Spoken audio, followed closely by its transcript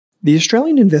The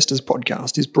Australian Investors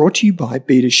Podcast is brought to you by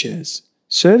BetaShares,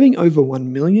 serving over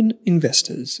 1 million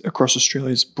investors across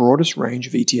Australia's broadest range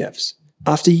of ETFs.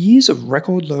 After years of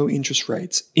record low interest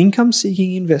rates,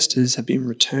 income-seeking investors have been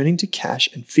returning to cash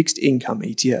and fixed income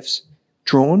ETFs,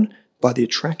 drawn by the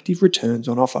attractive returns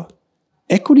on offer.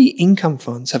 Equity income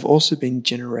funds have also been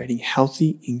generating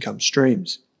healthy income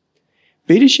streams.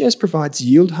 BetaShares provides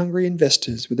yield-hungry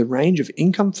investors with a range of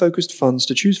income-focused funds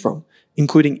to choose from,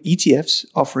 including ETFs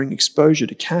offering exposure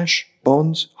to cash,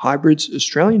 bonds, hybrids,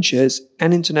 Australian shares,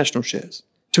 and international shares.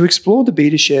 To explore the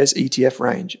BetaShares ETF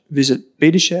range, visit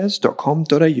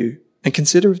betashares.com.au and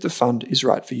consider if the fund is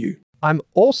right for you. I'm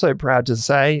also proud to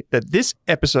say that this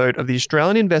episode of the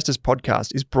Australian Investors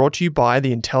Podcast is brought to you by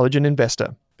The Intelligent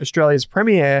Investor, Australia's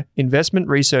premier investment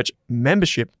research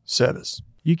membership service.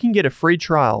 You can get a free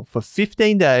trial for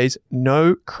 15 days,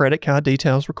 no credit card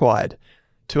details required.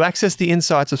 To access the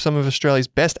insights of some of Australia's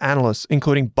best analysts,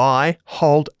 including buy,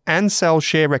 hold, and sell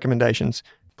share recommendations,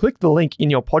 click the link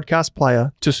in your podcast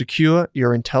player to secure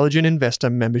your Intelligent Investor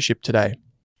membership today.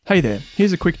 Hey there,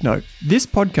 here's a quick note. This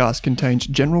podcast contains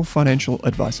general financial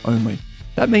advice only.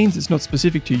 That means it's not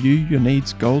specific to you, your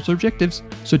needs, goals, or objectives,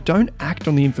 so don't act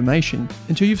on the information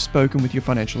until you've spoken with your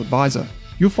financial advisor.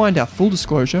 You'll find our full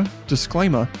disclosure,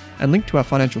 disclaimer, and link to our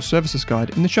financial services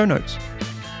guide in the show notes.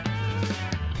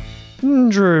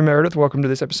 Drew Meredith, welcome to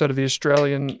this episode of the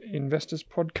Australian Investors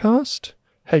Podcast.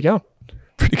 How you going?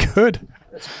 Pretty good.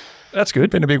 That's good.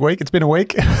 Been a big week. It's been a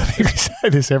week. I think we say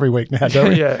this every week now, don't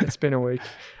we? Yeah, it's been a week.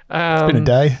 It's been a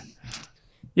day.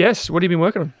 Yes. What have you been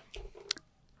working on?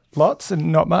 Lots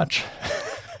and not much.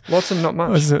 Lots and not much.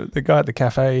 I was the guy at the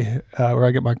cafe where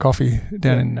I get my coffee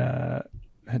down in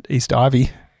at East Ivy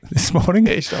this morning.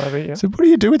 East Ivy, yeah. I said, what do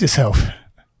you do with yourself?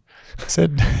 I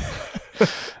said,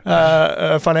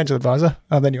 a financial advisor.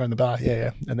 Oh, then you own the bar.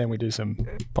 Yeah. And then we do some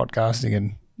podcasting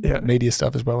and media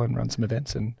stuff as well and run some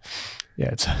events. And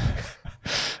it's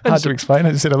hard to explain.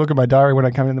 I just said I look at my diary when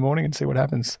I come in the morning and see what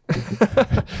happens.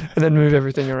 And then move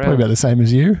everything around. Probably about the same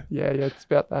as you. Yeah, it's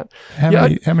about that. How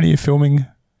many are you filming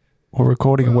or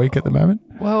recording a week at the moment?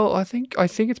 Well, I think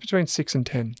it's between 6 and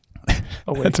 10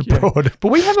 a week. That's a broad.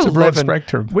 But we have 11 broad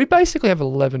spectrum. We basically have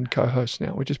 11 co-hosts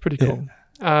now, which is pretty cool.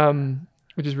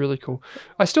 Which is really cool.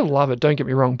 I still love it, don't get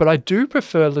me wrong, but I do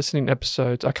prefer listening to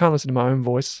episodes. I can't listen to my own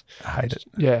voice. I hate it.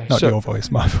 Yeah. Not your voice,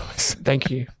 my voice.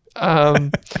 Thank you.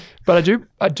 But I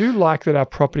do like that our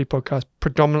property podcast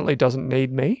predominantly doesn't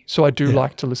need me, so I do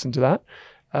like to listen to that.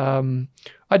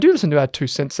 I do listen to our 2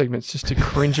 cent segments just to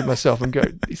cringe at myself and go,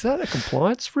 is that a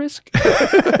compliance risk?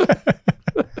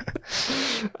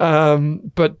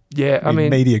 But yeah, I mean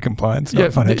media compliance,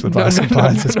 not financial advice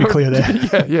compliance. Let's be clear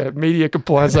there. Yeah, media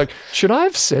compliance. Like, should I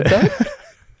have said that?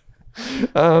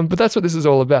 But that's what this is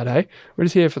all about, eh? We're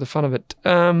just here for the fun of it.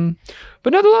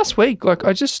 But no, the last week, like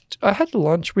I had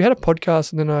lunch. We had a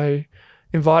podcast, and then I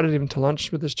invited him to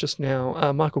lunch with us just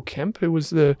now. Michael Kemp, who was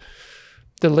the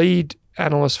lead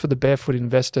analyst for the Barefoot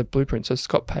Investor Blueprint. So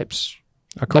Scott Pape's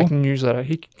newsletter.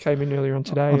 He came in earlier on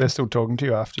today. Oh, they're still talking to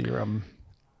you after your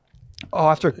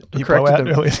after I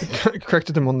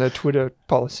corrected them on their Twitter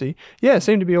policy. Yeah, it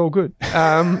seemed to be all good.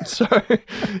 So,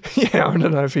 yeah, I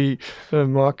don't know if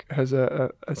Mike has a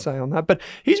say on that. But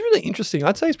he's really interesting.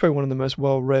 I'd say he's probably one of the most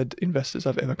well-read investors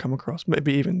I've ever come across,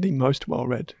 maybe even the most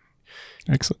well-read.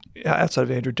 Excellent. Outside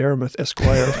of Andrew Deremith,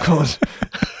 Esquire, of course.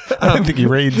 I don't think he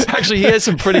reads. Actually, he has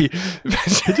some pretty...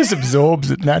 He just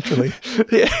absorbs it naturally.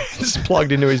 Yeah, it's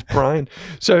plugged into his brain.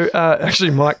 So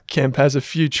actually, Mike Kemp has a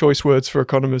few choice words for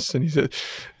economists, and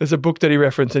there's a book that he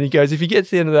referenced, and he goes, if you get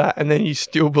to the end of that and then you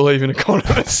still believe in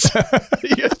economists,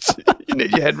 you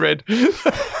need your head read.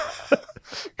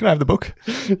 Can I have the book?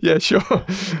 Yeah, sure.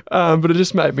 But it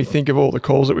just made me think of all the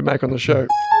calls that we make on the show.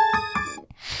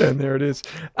 And there it is.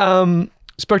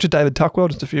 Spoke to David Tuckwell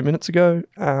just a few minutes ago.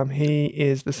 He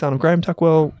is the son of Graham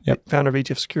Tuckwell, founder of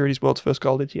ETF Securities, world's first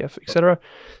gold ETF, etc.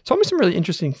 Told me some really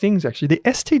interesting things, actually. The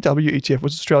STW ETF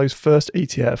was Australia's first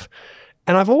ETF.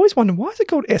 And I've always wondered, why is it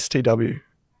called STW?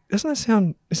 Doesn't that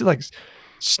sound... Is it like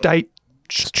state,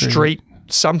 street,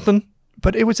 something?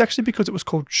 But it was actually because it was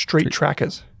called Street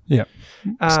Trackers. Yeah.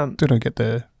 Still don't get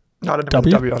the No, I don't know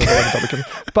W. I don't know what the W.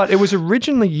 But it was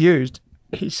originally used,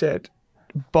 he said,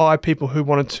 by people who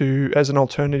wanted to, as an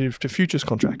alternative to futures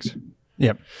contracts.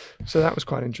 Yep. So that was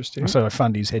quite interesting. So a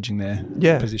fund is hedging their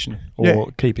position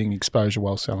or keeping exposure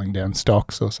while selling down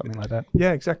stocks or something like that.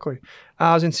 Yeah, exactly.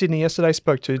 I was in Sydney yesterday,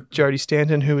 spoke to Jody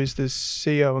Stanton, who is the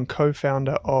CEO and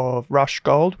co-founder of Rush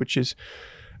Gold, which is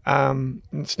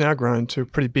It's now grown to a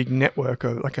pretty big network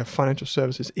of like a financial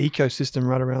services ecosystem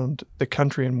right around the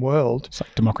country and world. It's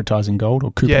like democratizing gold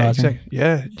or couponizing.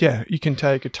 Yeah, exactly. Yeah. You can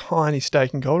take a tiny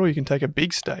stake in gold or you can take a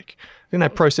big stake. I think they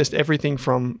processed everything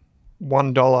from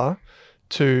 $1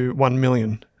 to 1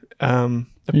 million of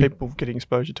people getting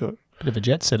exposure to it. Bit of a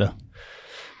jet setter.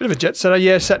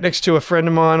 Yeah. Sat next to a friend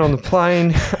of mine on the plane.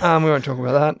 We won't talk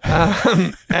about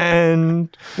that.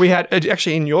 And we had,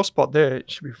 actually in your spot there, it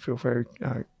should feel very,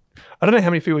 I don't know how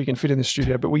many people we can fit in the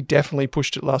studio, but we definitely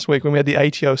pushed it last week when we had the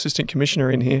ATO Assistant Commissioner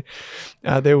in here.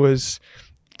 There was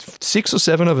 6 or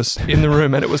 7 of us in the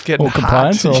room and it was getting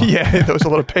compliance. Yeah, there was a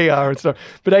lot of PR and stuff.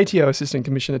 But ATO Assistant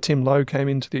Commissioner Tim Lowe came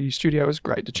into the studio. It was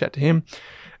great to chat to him.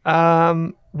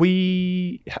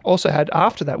 We also had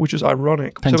after that, which was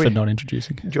ironic. Thanks for not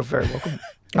introducing. You're very welcome.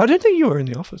 I don't think you were in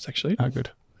the office actually. Oh, good.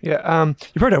 Yeah. You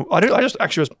probably don't. I just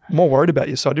actually was more worried about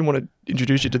you, so I didn't want to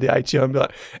introduce you to the ATO and be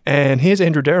like, and here's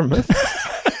Andrew Deremith.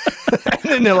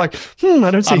 And then they're like,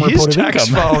 I don't see his tax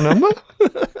file number.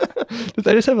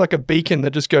 They just have like a beacon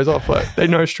that just goes off. Like they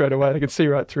know straight away. They can see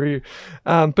right through you.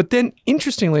 But then,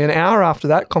 interestingly, an hour after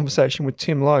that conversation with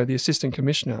Tim Lowe, the Assistant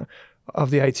Commissioner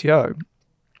of the ATO,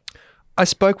 I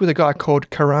spoke with a guy called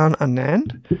Karan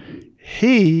Anand.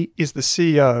 He is the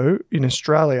CEO in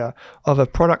Australia of a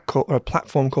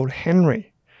platform called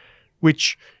Henry,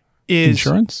 which is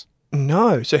insurance.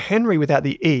 No, so Henry without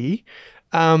the E.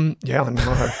 Yeah, I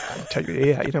know. Take the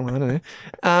E out. You don't want that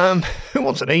there. Who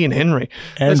wants an E in Henry?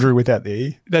 Andrew without the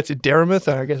E. That's a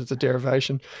Deremith. I guess it's a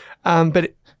derivation.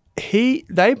 But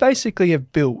they basically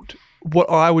have built what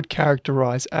I would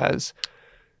characterize as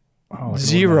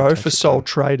zero for sole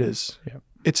traders. Yep.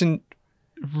 It's a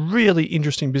really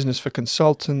interesting business for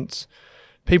consultants,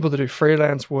 people that do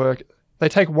freelance work. They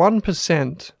take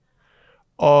 1%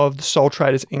 of the sole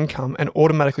trader's income and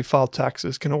automatically file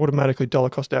taxes, can automatically dollar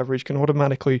cost average, can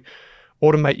automatically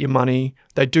automate your money.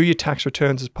 They do your tax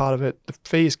returns as part of it. The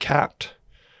fee is capped.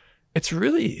 It's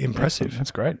really impressive.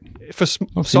 That's great. For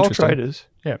sole traders,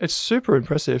 yeah, it's super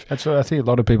impressive. That's what I think a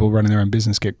lot of people running their own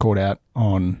business get caught out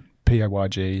on.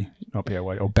 PAYG, not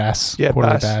PAYG, or BAS. Yeah,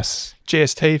 BAS.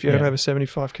 GST if you earn over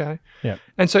 75K. Yeah.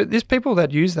 And so there's people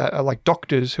that use that are like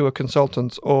doctors who are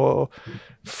consultants or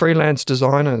freelance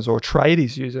designers or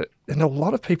tradies use it. And a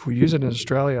lot of people use it in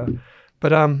Australia.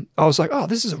 But I was like, oh,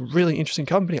 this is a really interesting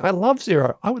company. I love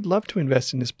Xero. I would love to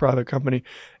invest in this private company.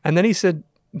 And then he said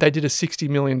they did a $60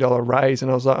 million raise.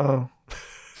 And I was like, oh,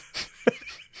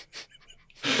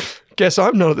 guess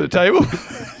I'm not at the table.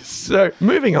 So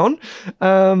moving on.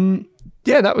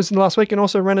 That was last week, and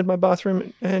also rented my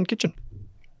bathroom and kitchen.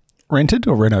 Rented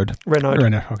or renoed?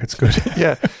 Renoed. Oh, that's good.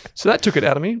 Yeah. So that took it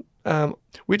out of me.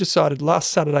 We decided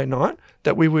last Saturday night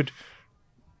that we would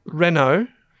reno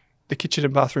the kitchen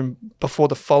and bathroom before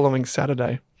the following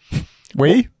Saturday.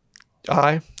 Let's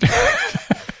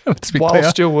be while clear.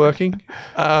 Still working.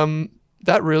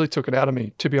 That really took it out of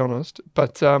me, to be honest.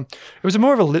 But it was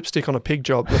more of a lipstick on a pig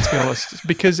job, let's be honest,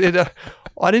 because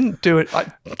I didn't do it. I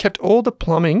kept all the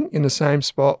plumbing in the same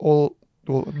spot,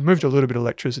 moved a little bit of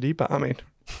electricity, but I mean,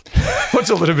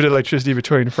 what's a little bit of electricity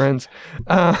between friends?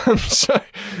 So,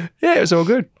 yeah, it was all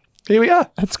good. Here we are.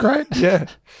 That's great. Yeah.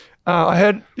 I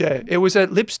heard, it was a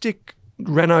lipstick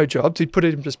reno job. To put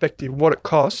it in perspective, what it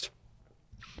cost,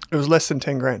 it was less than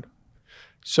 10 grand.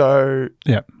 So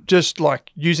just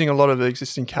like using a lot of the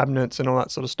existing cabinets and all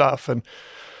that sort of stuff and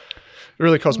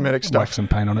really cosmetic stuff. Wax and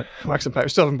paint on it. Wax and paint. We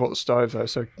still haven't bought the stove though,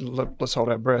 so let's hold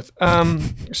our breath.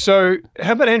 So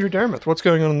how about Andrew Deremith? What's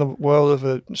going on in the world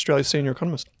of Australia's senior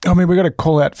economist? I mean, we got a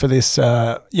call out for this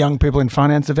young people in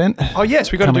finance event. Oh,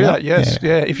 yes, we got to do that. Yes.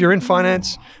 Yeah. If you're in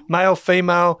finance, male,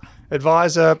 female,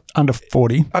 advisor. Under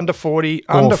 40. Under 40.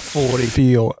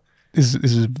 Feel, this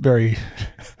is very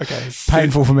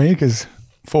painful for me because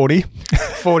 40.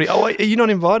 40. Oh, wait, are you not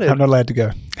invited? I'm not allowed to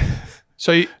go.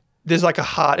 So there's like a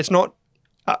heart. It's not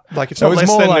it's so not it's less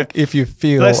more than like if you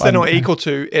feel less than or equal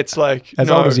to. It's like as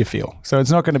old as you feel. So it's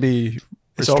not going to be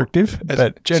restrictive.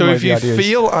 But generally, so if you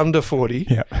feel under 40,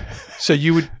 so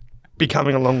you would be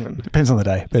coming along then. Depends on the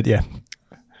day, but yeah.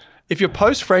 If you're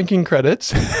post franking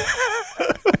credits,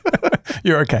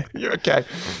 you're okay. You're okay.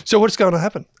 So what's going to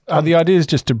happen? The idea is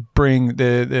just to bring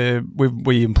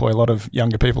we employ a lot of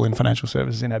younger people in financial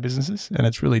services in our businesses, and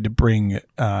it's really to bring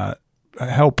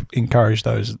help encourage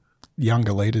those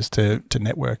younger leaders to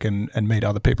network and meet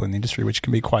other people in the industry, which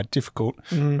can be quite difficult,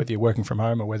 whether you're working from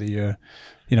home or whether you're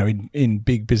in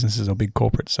big businesses or big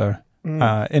corporates. So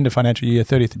end of financial year,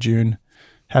 30th of June,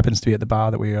 happens to be at the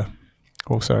bar that we are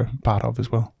also part of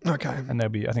as well. Okay. And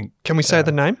there'll be, I think... Can we say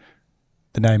the name?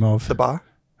 The name of... The bar?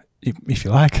 If you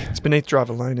like. It's beneath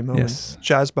Driver Lane in Melbourne. Yes.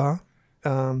 Jazz Bar.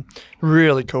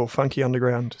 Really cool, funky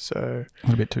underground. So A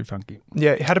little bit too funky.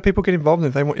 yeah, how do people get involved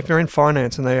if they're in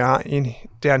finance and they are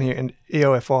down here in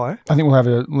EOFI? I think we'll have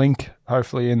a link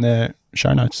hopefully in the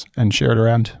show notes and share it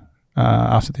around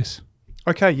after this.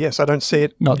 Okay, yes, I don't see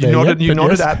it. Not you there nodded, yet, you but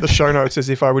nodded yes. at the show notes as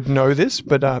if I would know this,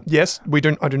 but yes, I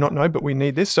do not know, but we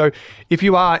need this. So if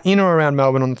you are in or around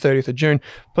Melbourne on the 30th of June,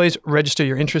 please register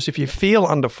your interest. If you feel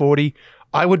under 40,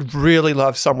 I would really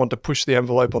love someone to push the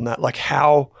envelope on that. Like,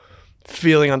 how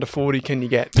feeling under 40 can you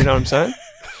get? You know what I'm saying?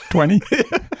 20.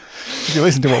 If you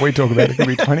listen to what we talk about, it could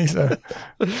be 20. So,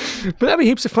 But that'd be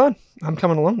heaps of fun. I'm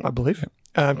coming along, I believe.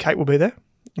 Kate will be there.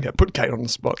 Yeah, put Kate on the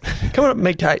spot. Come on,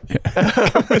 meet Kate.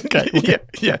 Come with Kate.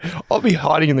 Yeah. I'll be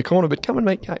hiding in the corner, but come and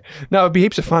meet Kate. No, it'd be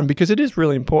heaps of fun because it is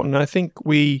really important. And I think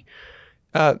the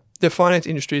finance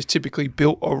industry is typically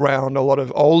built around a lot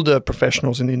of older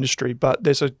professionals in the industry, but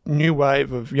there's a new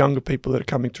wave of younger people that are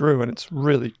coming through, and it's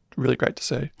really, really great to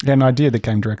see. yeah, an idea that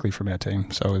came directly from our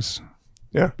team. So it was,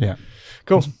 Yeah. yeah.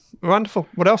 Cool. Wonderful.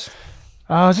 What else?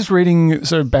 I was just reading,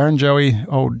 so Barrenjoey,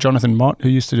 old Jonathan Mott, who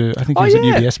used to do, I think he was at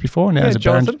UBS before, now he's at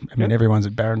Jonathan. Barrenjoey. Everyone's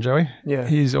at Barrenjoey. Yeah.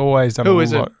 He's always done Who a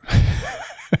is lot.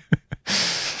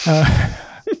 I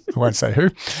won't say who.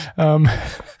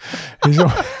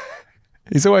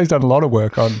 He's always done a lot of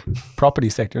work on property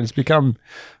sector. And it's become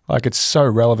like it's so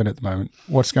relevant at the moment.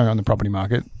 What's going on in the property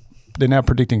market? They're now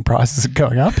predicting prices are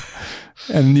going up,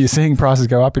 and you're seeing prices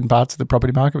go up in parts of the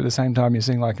property market. But at the same time, you're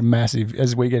seeing like a massive,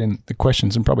 as we get in the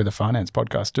questions and probably the finance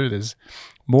podcast too, there's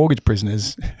mortgage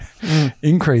prisoners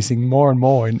increasing more and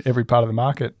more in every part of the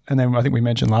market. And then I think we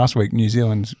mentioned last week, New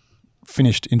Zealand's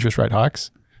finished interest rate hikes,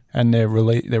 and they're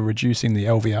reducing the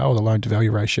LVR, or the loan to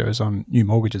value ratios, on new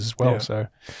mortgages as well. Yeah. So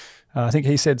I think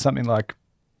he said something like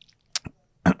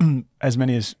as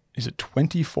many as, is it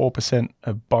 24%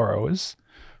 of borrowers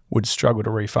would struggle to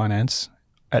refinance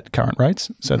at current rates.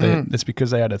 So that's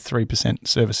because they had a 3%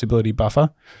 serviceability buffer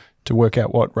to work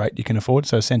out what rate you can afford.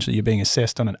 So essentially you're being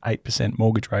assessed on an 8%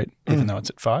 mortgage rate, even though it's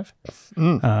at 5%,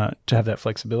 to have that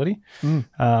flexibility.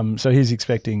 So he's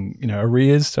expecting,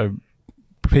 arrears, so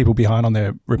people behind on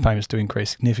their repayments to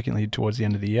increase significantly towards the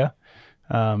end of the year,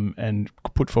 and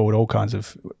put forward all kinds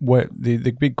of work.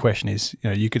 The big question is,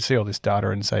 you could see all this data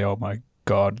and say, oh my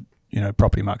God,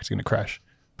 property market's going to crash.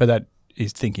 But that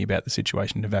is thinking about the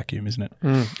situation in a vacuum, isn't it?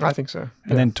 I think so.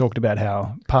 And then talked about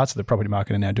how parts of the property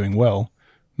market are now doing well,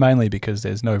 mainly because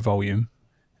there's no volume.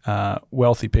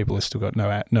 Wealthy people have still got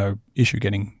no issue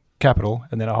getting capital,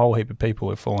 and then a whole heap of people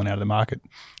have fallen out of the market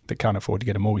that can't afford to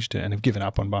get a mortgage and have given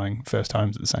up on buying first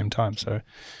homes at the same time. So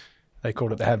they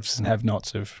called it the haves and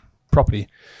have-nots of property.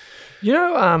 Did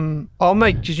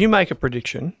you make a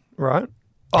prediction, right?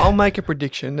 I'll make a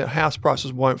prediction that house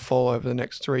prices won't fall over the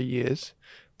next 3 years.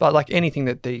 But like anything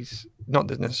that not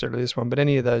necessarily this one, but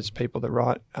any of those people that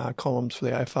write columns for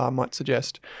the AFR might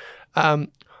suggest,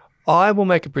 I will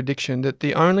make a prediction that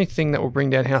the only thing that will bring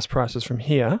down house prices from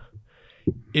here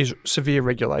is severe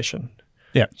regulation.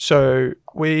 Yeah. So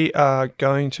we are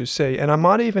going to see, and I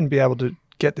might even be able to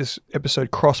get this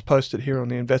episode cross-posted here on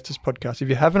the Investors Podcast. If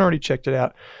you haven't already checked it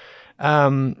out,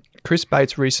 Chris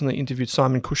Bates recently interviewed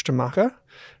Simon Kustermacher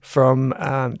from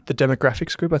the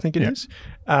Demographics Group, I think it is,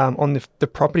 on the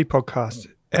Property Podcast.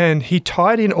 And he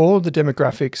tied in all of the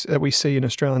demographics that we see in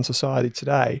Australian society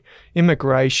today: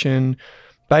 immigration,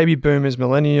 baby boomers,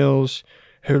 millennials,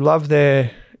 who love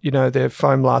their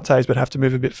foam lattes but have to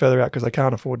move a bit further out because they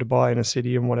can't afford to buy in a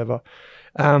city and whatever.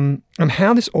 And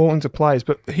how this all interplays.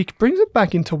 But he brings it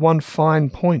back into one fine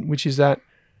point, which is that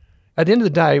at the end of the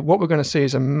day, what we're going to see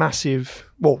is a massive,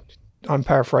 well, I'm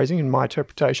paraphrasing in my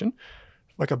interpretation,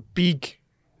 like a big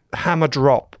hammer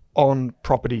drop on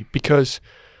property, because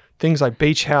things like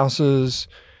beach houses,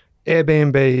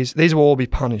 Airbnbs, these will all be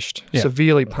punished,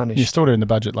 severely punished. You stored it in the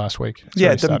budget last week.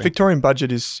 The Victorian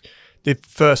budget is the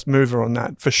first mover on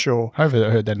that for sure. I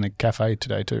heard that in a cafe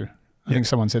today too. I think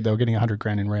someone said they were getting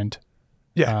 $100,000 in rent,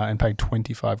 and paying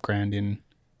 $25,000 in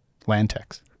land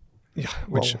tax. Yeah,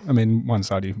 which one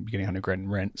side you're getting $100,000 in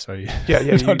rent, so you're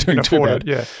you not doing too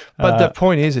bad. But the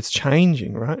point is, it's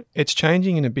changing, right? It's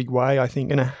changing in a big way, I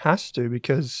think, and it has to,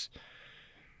 because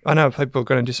I know people are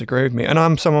going to disagree with me, and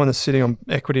I'm someone that's sitting on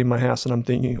equity in my house, and I'm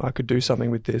thinking I could do something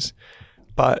with this,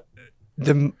 but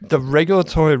the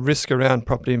regulatory risk around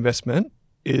property investment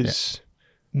is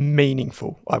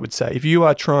meaningful, I would say. If you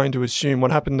are trying to assume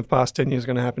what happened in the past 10 years is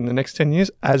going to happen in the next 10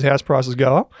 years as house prices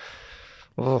go up,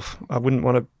 I wouldn't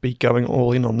want to be going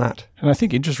all in on that. And I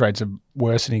think interest rates are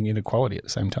worsening inequality at the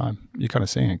same time. You're kind of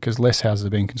seeing it because less houses are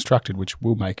being constructed, which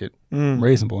will make it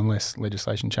reasonable unless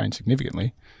legislation changes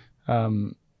significantly.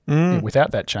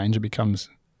 Without that change, it becomes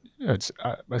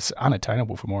it's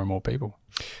unattainable for more and more people.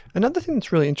 Another thing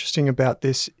that's really interesting about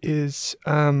this is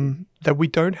that we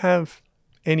don't have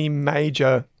any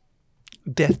major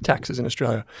death taxes in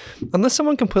Australia. Unless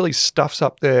someone completely stuffs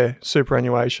up their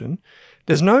superannuation,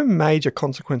 there's no major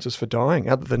consequences for dying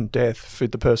other than death for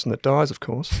the person that dies, of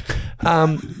course.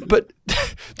 But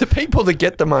the people that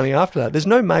get the money after that, there's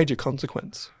no major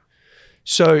consequence.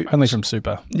 So only from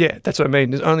super. Yeah, that's what I mean.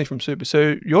 There's only from super.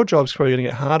 So your job's probably going to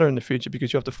get harder in the future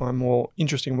because you have to find more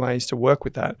interesting ways to work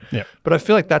with that. Yeah. But I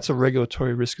feel like that's a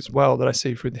regulatory risk as well that I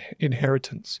see for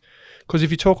inheritance. Because if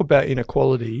you talk about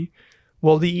inequality,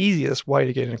 well, the easiest way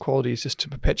to get inequality is just to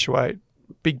perpetuate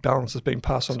big balances being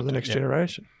passed on to the next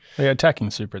generation. They're attacking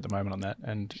super at the moment on that,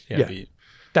 and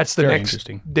that's the very next.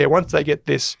 Interesting. There, once they get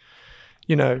this,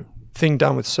 thing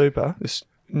done with super, this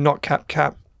not cap.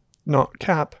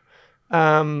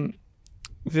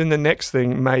 Then the next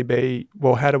thing may be,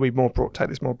 well, how do we take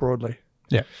this more broadly?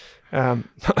 Yeah.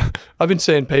 I've been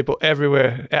seeing people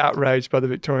everywhere outraged by the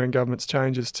Victorian government's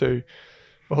changes to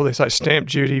all this like stamp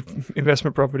duty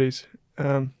investment properties.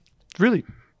 Really,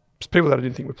 people that I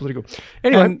didn't think were political.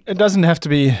 Anyway, and it doesn't have to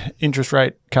be interest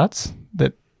rate cuts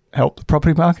that help the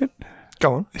property market.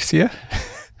 Go on. This year.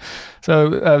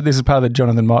 So this is part of the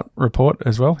Jonathan Mott report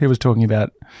as well. He was talking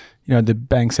about, the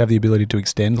banks have the ability to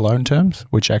extend loan terms,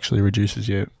 which actually reduces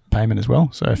your payment as well.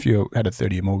 So if you had a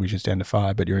 30-year mortgage, it's down to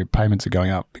 5, but your payments are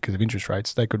going up because of interest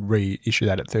rates, they could reissue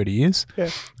that at 30 years,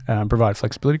 provide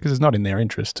flexibility because it's not in their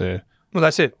interest to... Well,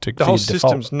 that's it. The whole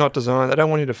system's not designed. They don't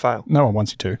want you to fail. No one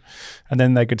wants you to. And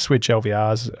then they could switch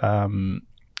LVRs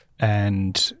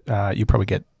and you probably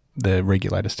get the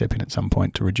regulator step in at some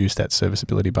point to reduce that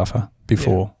serviceability buffer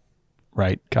before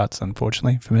rate cuts,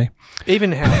 unfortunately, for me.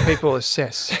 Even how people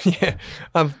assess.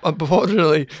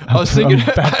 Unfortunately, I was thinking... I'm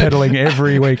backpedaling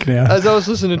every week now. As I was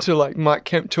listening to like Mike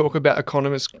Kemp talk about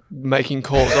economists making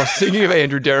calls, I was thinking of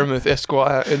Andrew Deremith,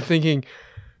 Esquire, and thinking...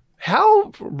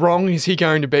 how wrong is he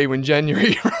going to be when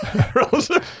January rolls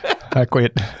around? I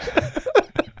quit.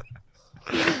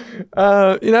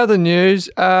 The news,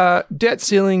 debt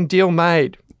ceiling deal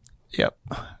made. Yep.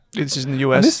 This is in the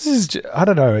US. And this is, I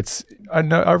don't know.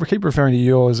 I keep referring to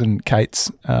yours and Kate's.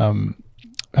 I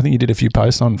think you did a few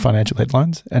posts on financial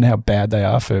headlines and how bad they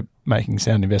are for making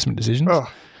sound investment decisions.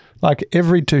 Oh. Like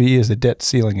every 2 years, the debt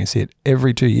ceiling is hit.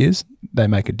 Every 2 years, they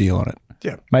make a deal on it.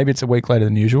 Yeah. Maybe it's a week later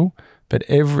than usual. But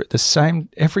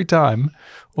every time,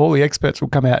 all the experts will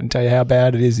come out and tell you how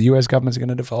bad it is. The US government's going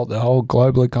to default. The whole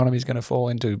global economy is going to fall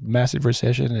into massive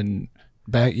recession, and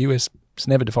US is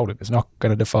never defaulted. It's not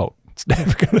going to default. It's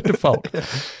never going to default.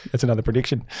 That's another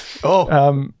prediction. Oh,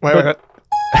 wait.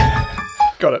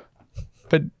 Got it.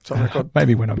 But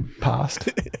maybe when I'm past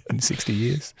in 60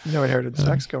 years. No inheritance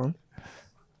tax. Go on.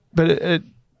 But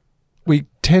we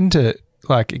tend to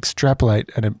extrapolate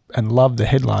and love the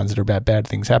headlines that are about bad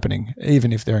things happening,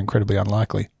 even if they're incredibly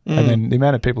unlikely. And then the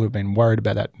amount of people who've been worried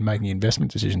about that and making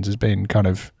investment decisions has been kind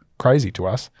of crazy to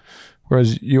us.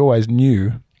 Whereas you always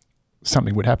knew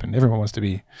something would happen. Everyone wants to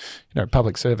be,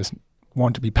 public service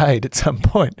want to be paid at some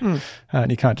point,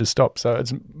 and you can't just stop. So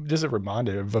it's just a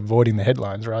reminder of avoiding the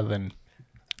headlines rather than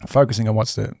focusing on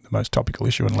what's the most topical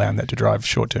issue and allowing that to drive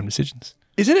short-term decisions.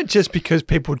 Isn't it just because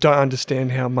people don't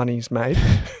understand how money's made?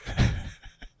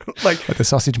 like the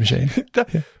sausage machine.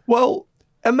 Well,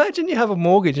 imagine you have a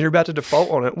mortgage and you're about to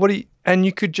default on it. And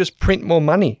you could just print more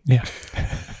money. Yeah.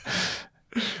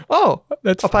 I'll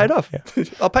pay it off. Yeah.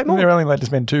 I'll pay more. They're only allowed to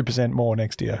spend 2% more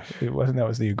next year. That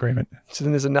was the agreement. So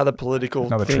then there's another political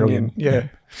another thing. Trillion. Yeah.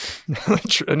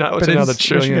 It's another trillion.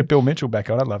 trillion. We should get Bill Mitchell back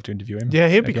on. I'd love to interview him. Yeah,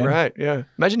 he'd be great. Yeah.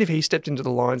 Imagine if he stepped into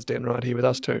the lion's den right here with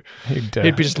us too. He'd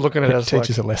be just looking at us teach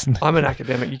us a lesson. I'm an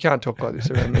academic. You can't talk like this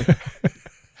around me.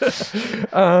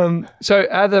 So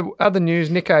other news,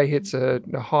 Nikkei hits a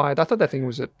high. I thought that thing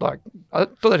was I thought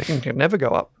that thing could never go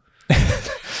up.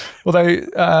 Although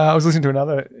I was listening to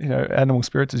another, Animal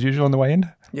Spirits as usual on the way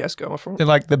in. Yes, go on for it. They're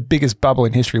like the biggest bubble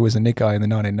in history was the Nikkei in the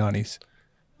 1990s,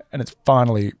 and it's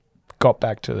finally got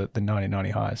back to the 1990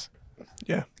 highs.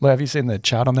 Yeah. Have you seen the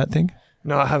chart on that thing?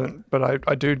 No, I haven't, but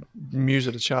I do muse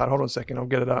at a chart. Hold on a second, I'll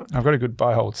get it up. I've got a good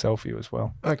buy hold sell for you as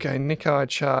well. Okay, Nikkei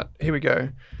chart. Here we go.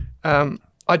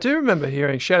 I do remember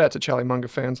hearing, shout out to Charlie Munger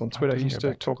fans on Twitter, he used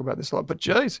to talk about this a lot, but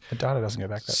geez. The data doesn't go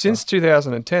back that far. Since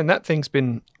 2010, that thing's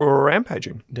been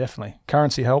rampaging. Definitely.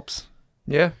 Currency helps.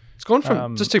 Yeah. It's gone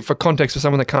from, for context for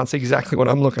someone that can't see exactly what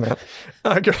I'm looking at,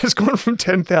 it's gone from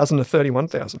 10,000 to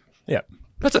 31,000. Yeah.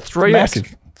 That's a 3x.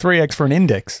 Massive. 3x for an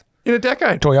index. In a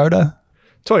decade. Toyota.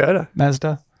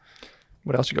 Mazda.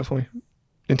 What else you got for me?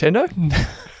 Nintendo?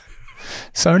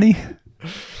 Sony.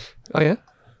 Oh, yeah?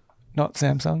 Not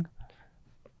Samsung.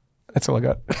 That's all I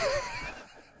got.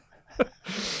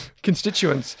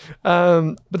 constituents.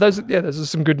 But those are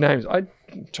some good names.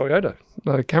 Toyota,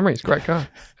 Camry's a great car.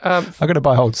 I've got to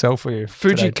buy hold sell for you.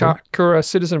 Fujikura,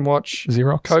 Citizen Watch,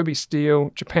 Xerox, Kobe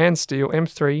Steel, Japan Steel,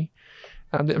 M3.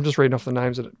 I'm just reading off the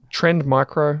names of it. Trend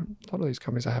Micro. A lot of these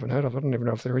companies I haven't heard of. I don't even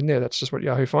know if they're in there. That's just what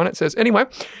Yahoo Finance says. Anyway,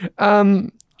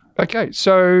 okay,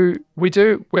 so we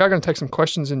are going to take some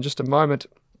questions in just a moment.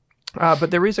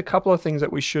 But there is a couple of things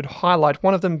that we should highlight.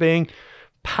 One of them being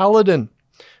Paladin,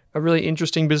 a really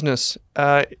interesting business.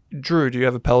 Drew, do you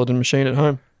have a Paladin machine at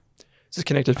home? This is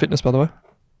Connected Fitness, by the way.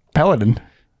 Paladin.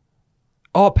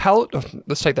 Oh, Paladin. Oh,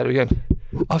 let's take that again.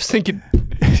 I was thinking...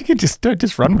 You can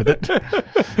just run with it.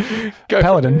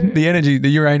 Paladin, the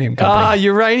uranium company.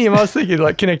 Uranium. I was thinking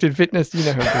like Connected Fitness. You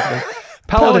know how good it is.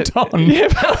 Paladin. Yeah,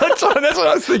 Paladin. That's what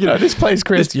I was thinking. No, this place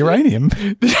creates uranium.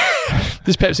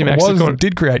 This Pepsi Max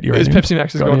did create uranium. This Pepsi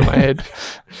Max has gone to my head.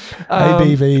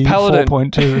 ABV Paladin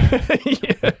 4.2.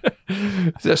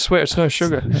 Yeah. I swear it's no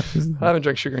sugar. I haven't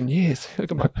drank sugar in years.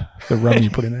 Look at the rum you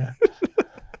put in there.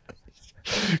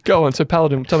 Go on. So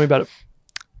Paladin, tell me about it.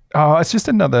 Oh, it's just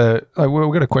another.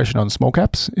 We've got a question on small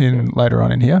caps later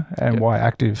on in here, and why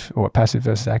active or passive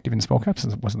versus active in small caps.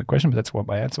 It wasn't the question, but that's what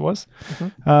my answer was.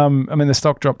 Mm-hmm. I mean, the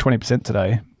stock dropped 20%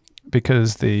 today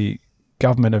because the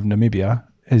government of Namibia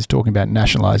is talking about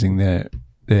nationalising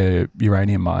their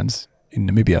uranium mines in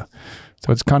Namibia.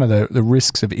 So it's kind of the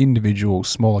risks of individual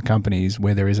smaller companies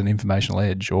where there is an informational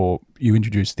edge, or you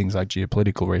introduce things like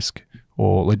geopolitical risk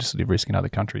or legislative risk in other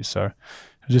countries. So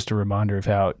just a reminder of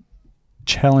how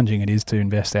challenging it is to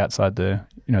invest outside the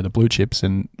blue chips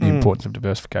and the importance of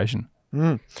diversification.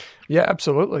 Yeah,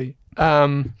 absolutely.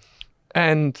 And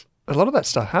a lot of that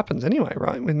stuff happens anyway,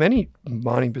 right? With many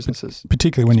mining businesses,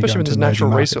 particularly when especially you go when into there's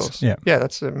natural markets. resource. Yeah,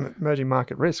 that's an emerging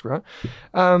market risk, right?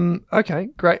 Okay,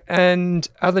 great. And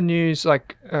other news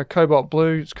like Cobalt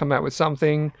Blue's come out with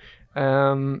something.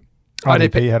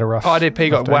 IDP had a rough. IDP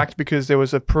got day. whacked because there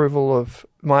was approval of.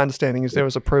 My understanding is there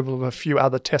was approval of a few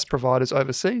other test providers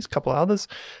overseas, a couple of others,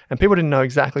 and people didn't know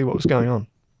exactly what was going on.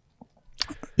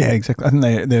 Yeah, exactly. I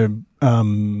think their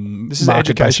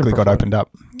market basically got opened up,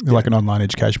 like an online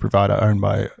education provider owned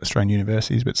by Australian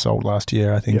universities, but sold last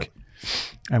year, I think. Yep.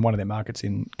 And one of their markets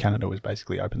in Canada was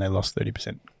basically open. They lost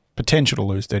 30%, potential to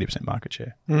lose 30% market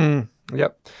share.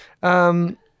 Yep.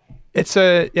 It's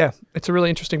a really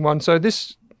interesting one. So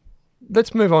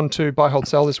let's move on to buy, hold,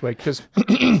 sell this week because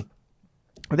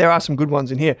there are some good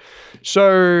ones in here.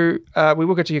 So we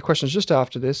will get to your questions just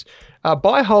after this.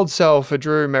 Buy, hold, sell for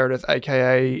Drew Meredith,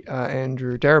 a.k.a.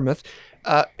 Andrew Deremith.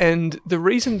 And the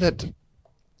reason that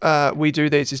we do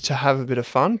these is to have a bit of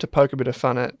fun, to poke a bit of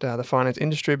fun at the finance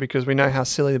industry because we know how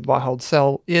silly the buy, hold,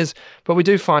 sell is. But we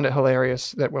do find it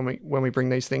hilarious that when we bring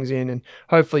these things in, and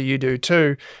hopefully you do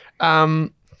too. Buy,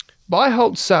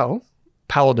 hold, sell,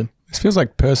 Paladin. This feels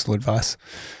like personal advice.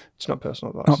 It's not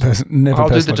personal advice. Not never I'll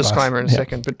personal do the disclaimer advice. in a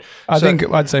second. But I think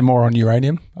I'd say more on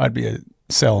uranium. I'd be a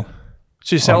sell.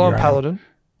 So you sell on Paladin?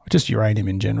 Just uranium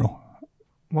in general.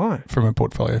 Why? From a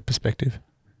portfolio perspective.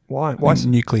 Why?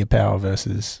 Nuclear power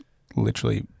versus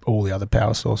literally all the other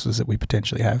power sources that we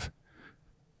potentially have.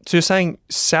 So you're saying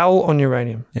sell on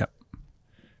uranium? Yep.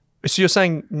 So you're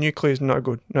saying nuclear is no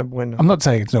good, no bueno? I'm not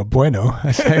saying it's not bueno.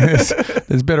 I'm saying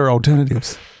there's better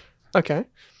alternatives. Okay.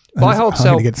 Buy, hold, sell.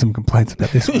 I'm going to get some complaints about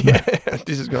this one. Yeah,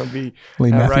 this is going to be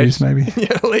Lee Matthews, maybe.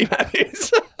 Yeah, Lee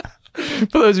Matthews.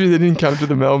 For those of you that didn't come to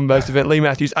the Melbourne-based event, Lee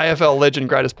Matthews, AFL legend,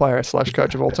 greatest player /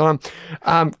 coach of all time.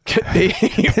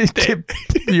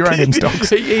 Uranium stocks.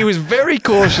 He was very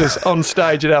cautious on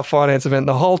stage at our finance event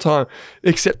the whole time,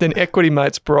 except then equity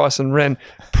mates Bryce and Ren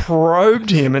probed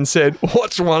him and said,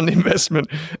 "What's one investment?"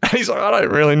 And he's like, "I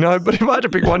don't really know, but if I had to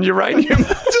pick one, uranium."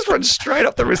 Just went straight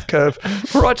up the risk curve,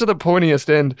 right to the pointiest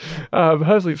end.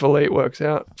 Hopefully for Lee it works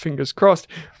out. Fingers crossed.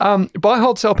 Buy,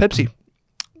 hold, sell Pepsi.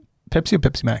 Pepsi or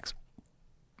Pepsi Max?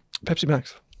 Pepsi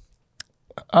Max.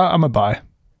 I'm a buy.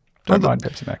 Don't mind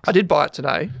Pepsi Max. I did buy it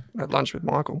today at lunch with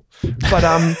Michael. But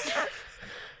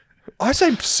I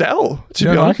say sell, to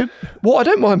be honest. Like it? Well, I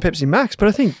don't mind Pepsi Max, but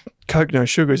I think Coke No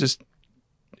Sugar is just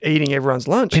eating everyone's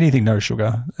lunch. Anything no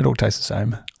sugar, it all tastes the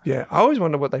same. Yeah, I always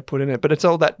wonder what they put in it, but it's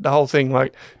all the whole thing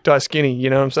like die skinny, you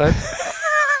know what I'm saying?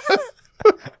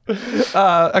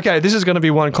 Okay, this is going to be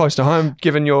one close to home,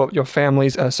 given your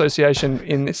family's association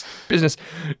in this business.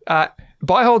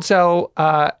 Buy, hold, sell,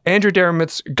 Andrew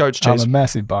Deremith's goat's cheese. I'm a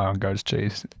massive buy on goat's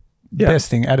cheese. Yeah.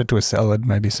 Best thing, add it to a salad,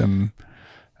 maybe some,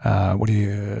 some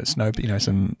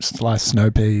sliced snow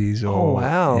peas. Or, oh,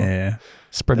 wow. Yeah.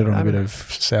 Spread it on a bit of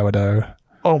sourdough.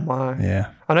 Oh, my.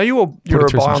 Yeah. I know you were a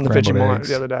buy on the Vegemite eggs.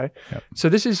 the other day. Yep. So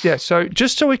this is, so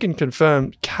just so we can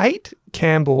confirm, Kate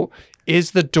Campbell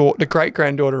is the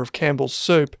great-granddaughter of Campbell's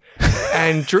Soup,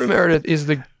 and Drew Meredith is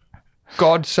the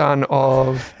godson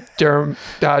of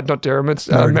not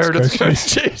Deremith, Meredith's Goat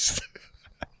Cheese.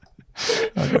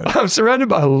 I'm surrounded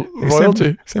by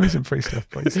royalty. Send me some free stuff,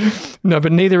 please. No,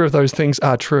 but neither of those things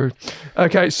are true.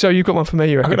 Okay, so you've got one for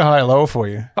me. I've got a higher lower for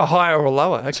you. A higher or a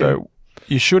lower? Okay. So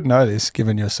you should know this,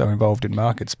 given you're so involved in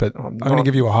markets, but I'm going to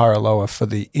give you a higher or lower for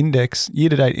the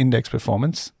year-to-date index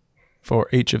performance for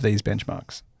each of these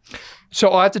benchmarks.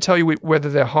 So I have to tell you whether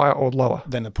they're higher or lower.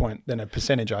 Then a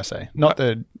percentage, I say, not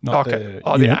the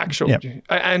the actual. Yep.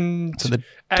 And so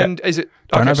is it?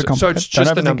 Don't okay, so it's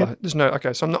just the number. It. There's no.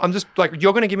 Okay, so I'm just like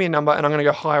you're going to give me a number, and I'm going to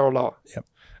go higher or lower. Yep.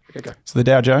 Okay, go. So the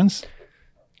Dow Jones,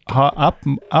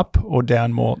 up or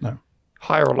down more? No.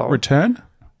 Higher or lower? Return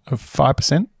of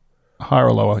 5%, higher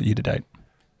or lower year to date?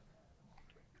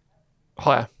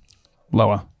 Higher.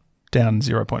 Lower, down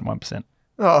 0.1%.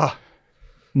 Ah.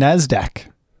 Nasdaq.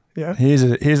 Yeah. Here's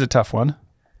a tough one.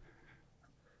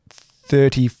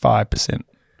 35%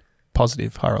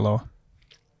 positive, higher or lower?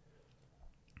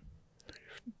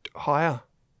 Higher.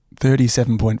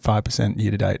 37.5%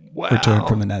 year to date return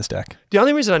from the Nasdaq. The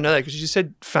only reason I know that because you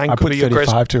said FANG I could put be your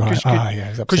 35 too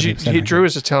high. Because Drew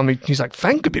was just telling me, he's like,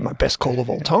 FANG could be my best call of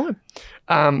all time,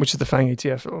 which is the FANG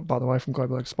ETF, by the way, from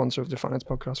Global X, sponsor of the Finance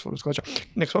Podcast, full disclosure.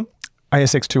 Next one.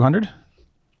 ASX 200,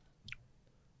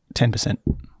 10%.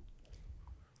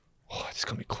 Oh, it's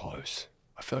going to be close.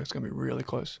 I feel like it's going to be really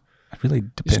close. It really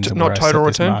depends on not where total I set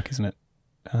this return? mark, isn't it?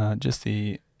 Just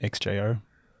the XJO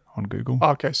on Google.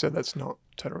 Okay, so that's not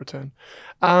total return.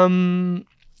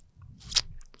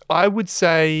 I would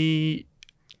say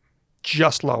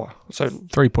just lower. So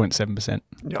 3.7%.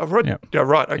 Yeah, right. Yep. Yeah,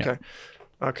 right. Okay. Yep.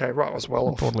 Okay, right. I was well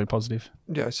off. Broadly positive.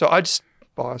 Yeah, so I just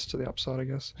biased to the upside, I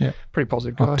guess. Yeah. Pretty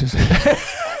positive guy.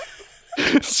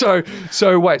 So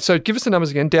wait. So give us the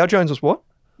numbers again. Dow Jones was what?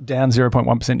 Down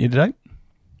 0.1% year to date.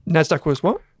 Nasdaq was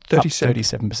what?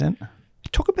 37%. You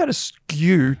talk about a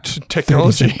skew to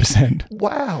technology. 37%.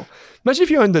 Wow. Imagine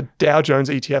if you owned the Dow Jones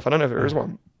ETF. I don't know if there is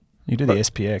one. You do the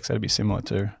SPX, that'd be similar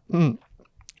too.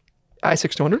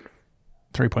 ASX 200?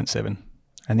 3.7.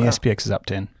 And the SPX is up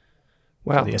 10.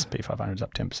 Wow. So the S&P 500 is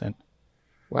up 10%.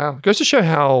 Wow. It goes to show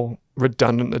how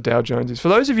redundant the Dow Jones is. For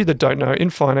those of you that don't know,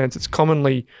 in finance, it's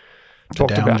commonly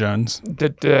talked about. Jones.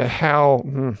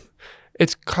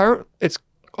 It's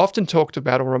often talked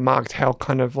about or remarked how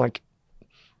kind of like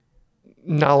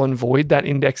null and void that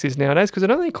index is nowadays because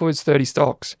it only includes 30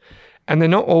 stocks and they're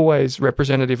not always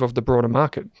representative of the broader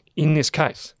market in this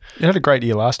case. It had a great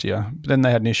year last year, but then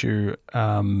they had an issue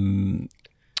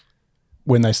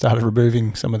when they started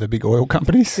removing some of the big oil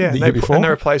companies the year before. And they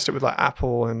replaced it with like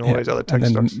Apple and all these other tech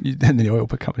stocks. Then the oil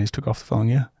companies took off the following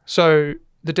year. So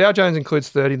the Dow Jones includes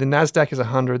 30, the Nasdaq is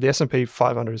 100, the S&P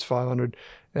 500 is 500,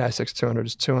 the ASX 200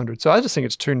 is 200. So I just think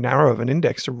it's too narrow of an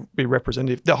index to be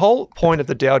representative. The whole point of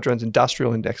the Dow Jones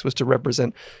Industrial Index was to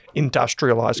represent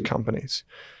industrialized companies.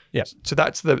 Yeah. So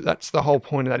that's the whole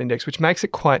point of that index, which makes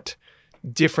it quite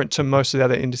different to most of the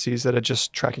other indices that are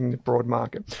just tracking the broad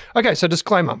market. Okay, so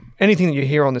disclaimer. Anything that you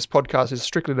hear on this podcast is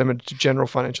strictly limited to general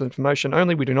financial information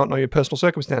only. We do not know your personal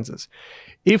circumstances.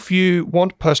 If you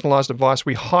want personalized advice,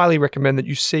 we highly recommend that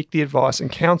you seek the advice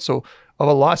and counsel of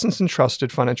a licensed and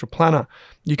trusted financial planner.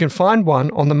 You can find one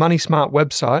on the Money Smart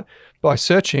website by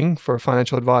searching for a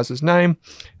financial advisor's name,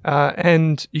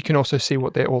 and you can also see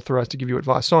what they're authorized to give you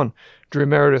advice on. Drew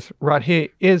Meredith right here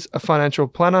is a financial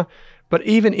planner. But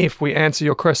even if we answer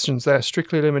your questions, they are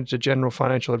strictly limited to general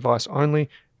financial advice only.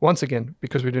 Once again,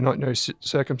 because we do not know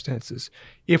circumstances.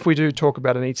 If we do talk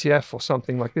about an ETF or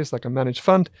something like this, like a managed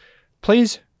fund,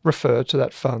 please refer to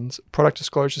that fund's product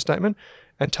disclosure statement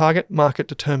and target market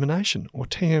determination, or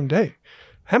TMD.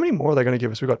 How many more are they going to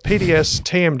give us? We've got PDS,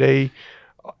 TMD,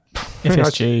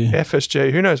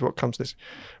 FSG. Who knows what comes this?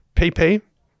 PP,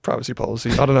 privacy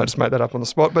policy. I don't know, just make that up on the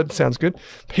spot, but it sounds good.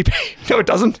 PP, no, it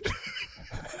doesn't.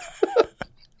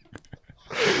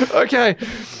 Okay,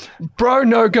 bro,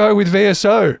 no go with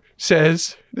VSO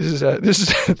says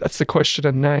that's the question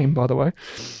and name, by the way.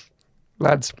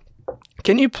 Lads,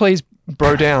 can you please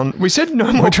bro down? We said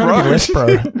no more bros.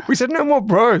 We said no more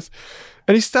bros,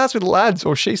 and he starts with lads,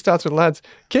 or she starts with lads.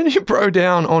 Can you bro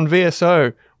down on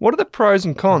VSO? What are the pros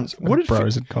and cons?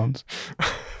 Pros and cons.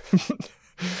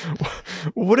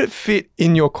 Would it fit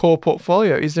in your core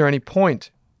portfolio? Is there any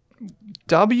point?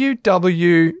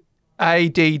 WWADD,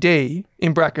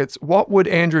 in brackets, what would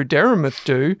Andrew Deremith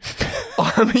do?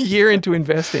 I'm a year into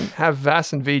investing, have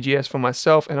VAS and VGS for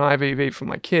myself and IVV for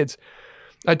my kids.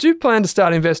 I do plan to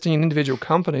start investing in individual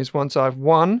companies once I've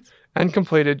won and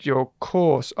completed your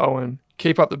course, Owen.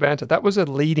 Keep up the banter. That was a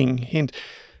leading hint.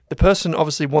 The person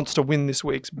obviously wants to win this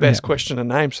week's best question and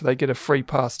name, so they get a free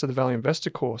pass to the Value Investor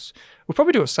course. We'll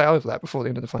probably do a sale of that before the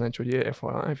end of the financial year,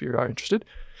 FYI, if you are interested.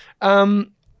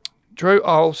 Drew,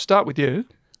 I'll start with you.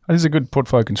 This is a good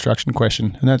portfolio construction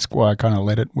question, and that's why I kind of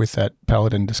led it with that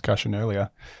Paladin discussion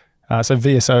earlier. So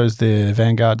VSO is the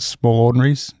Vanguard Small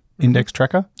Ordinaries Index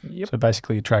tracker. Yep. So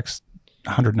basically it tracks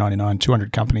 199,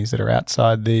 200 companies that are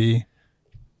outside the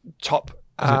top.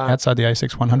 Outside the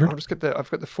ASX 100?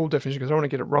 I've got the full definition because I don't want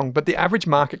to get it wrong. But the average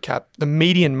market cap, the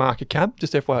median market cap,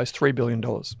 just FYI, is $3 billion.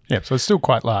 Yeah, so it's still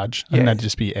quite large. I think that'd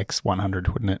just be X 100,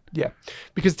 wouldn't it? Yeah,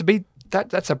 because to be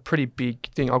that's a pretty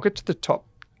big thing. I'll get to the top.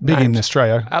 Big names. In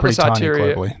Australia, Atlas pretty tiny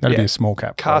Arteria, globally. That'd be a small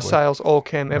cap. Car globally. sales,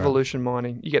 Allchem, Evolution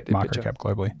Mining. You get the market picture. cap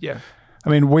globally. Yeah. I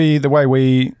mean, the way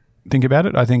we think about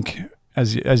it, I think,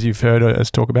 as you've heard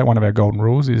us talk about, one of our golden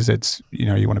rules is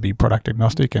you want to be product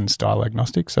agnostic and style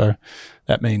agnostic. So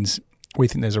that means we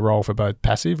think there's a role for both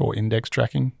passive or index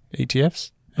tracking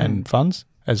ETFs and funds,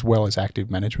 as well as active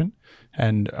management.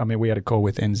 And I mean, we had a call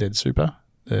with NZ Super,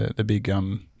 the big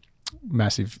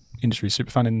massive industry super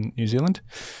fund in New Zealand,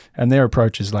 and their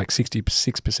approach is like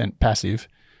 66% passive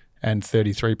and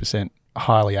 33%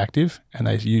 highly active, and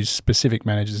they use specific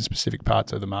managers in specific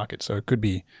parts of the market. So it could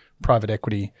be private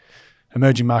equity,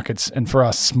 emerging markets, and for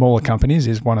us, smaller companies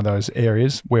is one of those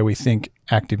areas where we think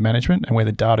active management and where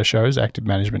the data shows active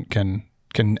management can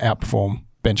outperform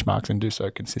benchmarks and do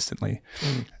so consistently.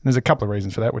 And there's a couple of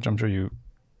reasons for that, which I'm sure you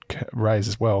raise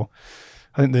as well.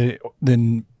 I think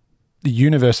the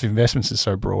universe of investments is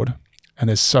so broad and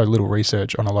there's so little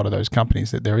research on a lot of those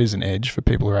companies that there is an edge for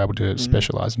people who are able to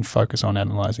specialize and focus on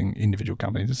analyzing individual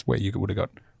companies. That's where you would have got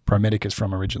Pro Medicus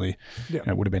from originally. Yeah.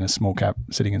 It would have been a small cap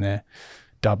sitting in there.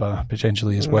 Dubber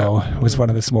potentially as well was one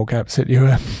of the small caps that you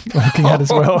were looking at as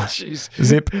well.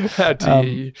 Zip. How dare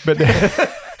you? But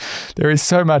there is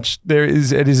so much.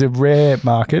 It is a rare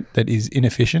market that is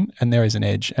inefficient, and there is an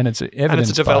edge, and it's evidenced. And it's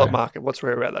a developed market. What's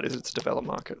rare about that is it's a developed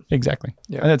market. Exactly.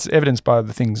 Yeah. And it's evidenced by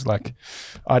the things like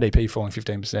IDP falling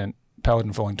 15%,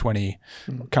 Paladin falling 20%,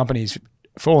 companies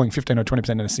falling 15 or 20%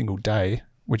 in a single day,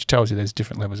 which tells you there's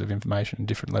different levels of information,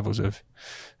 different levels of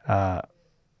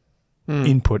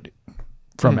input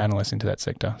from analysts into that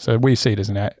sector. So we see it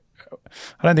as I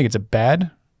don't think it's a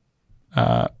bad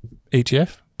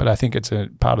ETF, but I think it's a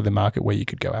part of the market where you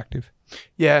could go active.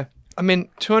 Yeah. I mean,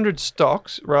 200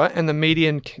 stocks, right? And the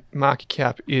median market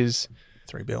cap is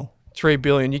 $3 billion. $3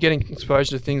 billion. You're getting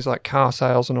exposure to things like car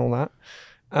sales and all that.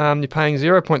 You're paying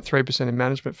 0.3% in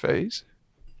management fees.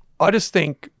 I just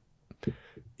think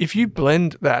if you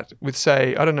blend that with,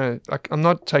 say, I don't know, I'm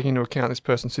not taking into account this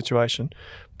person's situation,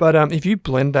 but if you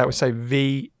blend that with, say,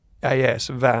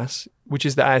 VAS, which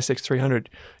is the ASX 300,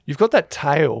 you've got that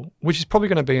tail, which is probably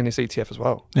going to be in this ETF as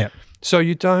well. Yeah. So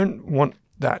you don't want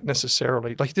that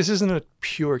necessarily. Like, this isn't a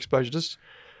pure exposure.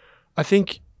 I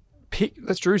think,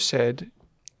 as Drew said,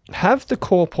 have the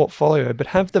core portfolio, but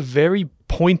have the very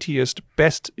pointiest,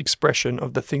 best expression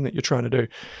of the thing that you're trying to do.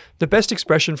 The best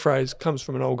expression phrase comes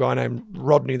from an old guy named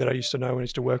Rodney that I used to know when I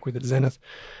used to work with at Zenith.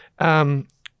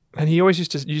 And he always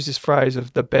used to use this phrase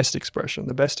of the best expression,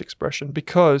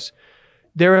 because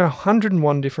there are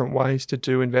 101 different ways to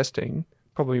do investing,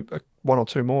 probably one or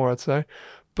two more, I'd say.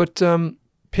 But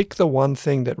pick the one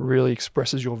thing that really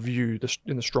expresses your view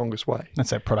in the strongest way.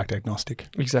 That's that product agnostic.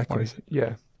 Exactly.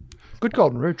 Yeah. Good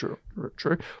golden rule,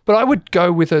 true. But I would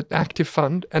go with an active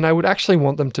fund, and I would actually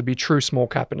want them to be true small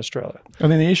cap in Australia.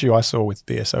 And then the issue I saw with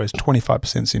VSO is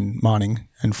 25% in mining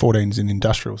and 14% in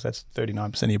industrials. That's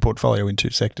 39% of your portfolio in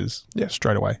two sectors. Yeah,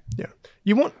 straight away.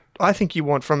 Yeah. I think you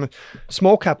want from a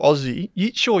small cap Aussie,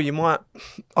 you might.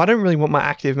 I don't really want my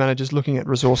active managers looking at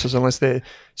resources unless they're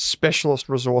specialist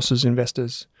resources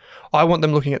investors. I want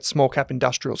them looking at small cap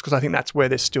industrials because I think that's where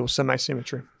there's still some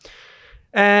asymmetry.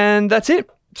 And that's it.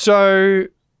 So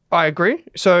I agree.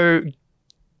 So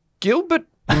Gilbert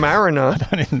Mariner. I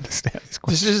don't understand this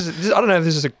question. I don't know if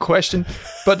this is a question,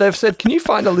 but they've said, can you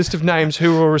find a list of names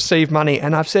who will receive money?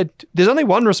 And I've said, there's only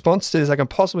one response to this I can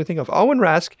possibly think of. Owen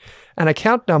Rask, an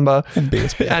account number, and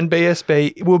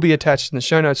BSB will be attached in the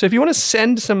show notes. So if you want to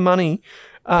send some money,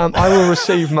 I will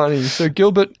receive money. So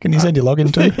Gilbert. Can you send your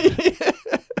login too?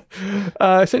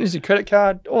 Send us your credit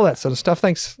card, all that sort of stuff.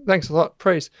 Thanks a lot,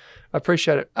 please. I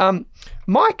appreciate it.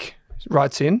 Mike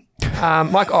writes in,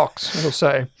 Mike Ox, I will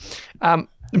say.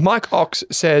 Mike Ox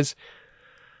says,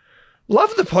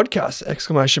 love the podcast, !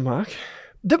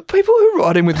 The people who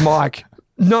write in with Mike,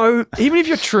 no, even if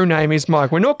your true name is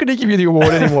Mike, we're not going to give you the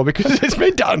award anymore because it's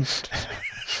been done.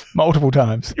 Multiple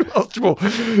times.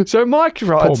 So Mike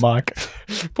writes. Poor Mike.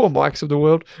 Poor Mikes of the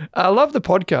world. I love the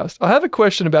podcast. I have a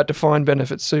question about defined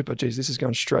benefit super. Geez, this is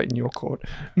going straight in your court.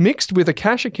 Mixed with a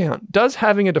cash account, does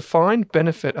having a defined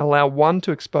benefit allow one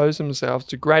to expose themselves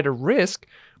to greater risk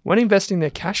when investing their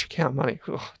cash account money?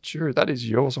 Oh, Drew, that is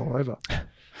yours all over.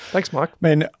 Thanks, Mike. I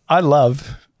mean, I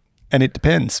love, and it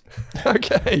depends.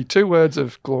 Okay, 2 words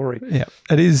of glory. Yeah,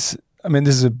 it is. I mean,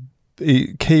 this is a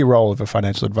key role of a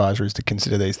financial advisor is to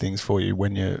consider these things for you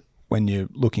when you're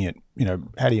looking at,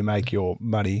 how do you make your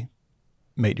money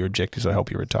meet your objectives or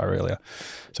help you retire earlier.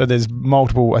 So there's I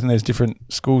think there's different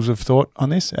schools of thought on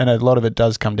this, and a lot of it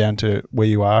does come down to where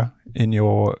you are in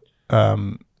your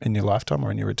lifetime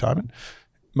or in your retirement.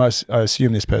 I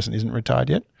assume this person isn't retired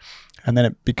yet, and then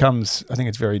it becomes, I think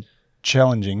it's very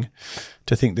challenging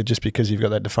to think that just because you've got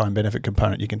that defined benefit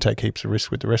component, you can take heaps of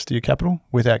risk with the rest of your capital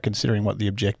without considering what the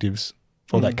objectives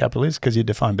for that capital is, because your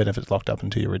defined benefit's locked up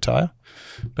until you retire.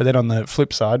 But then on the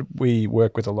flip side, we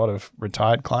work with a lot of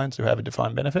retired clients who have a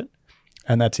defined benefit,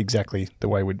 and that's exactly the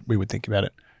way we would think about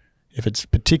it.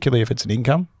 Particularly if it's an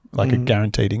income, like a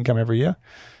guaranteed income every year,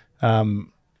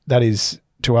 that is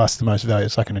to us the most valuable.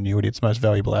 It's like an annuity. It's the most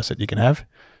valuable asset you can have.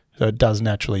 So it does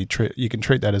naturally you can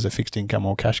treat that as a fixed income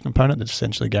or cash component that's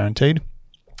essentially guaranteed,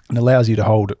 and allows you to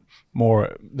hold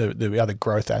more the other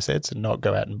growth assets and not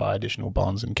go out and buy additional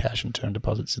bonds and cash and term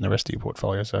deposits in the rest of your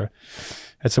portfolio. So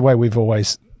it's the way we've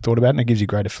always thought about it, and it gives you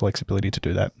greater flexibility to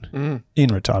do that in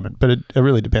retirement. But it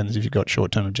really depends if you've got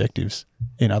short-term objectives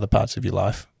in other parts of your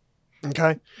life.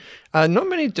 Okay. Not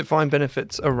many defined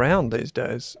benefits around these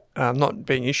days, not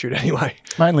being issued anyway.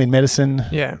 Mainly in medicine.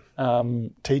 Yeah.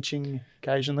 Teaching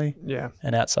occasionally. Yeah.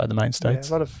 And outside the main states.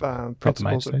 Yeah, a lot of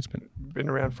principles that have been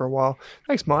around for a while.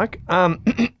 Thanks, Mike.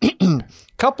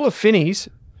 Couple of finnies,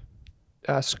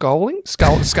 sculling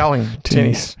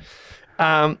tennis.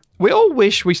 We all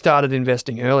wish we started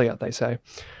investing earlier, they say.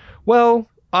 Well,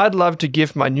 I'd love to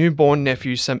give my newborn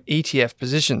nephew some ETF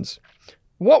positions.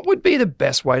 What would be the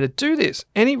best way to do this?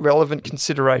 Any relevant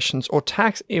considerations or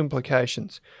tax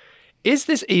implications? Is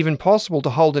this even possible to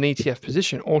hold an ETF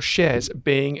position or shares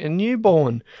being a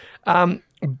newborn?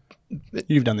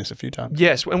 You've done this a few times.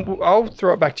 Yes, and I'll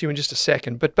throw it back to you in just a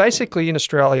second. But basically in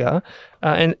Australia,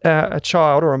 a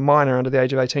child or a minor under the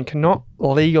age of 18 cannot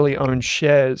legally own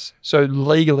shares. So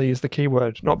legally is the key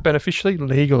word, not beneficially,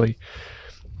 legally.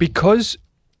 Because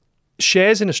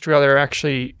shares in Australia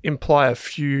actually imply a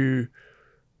few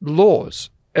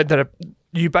laws that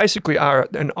you basically are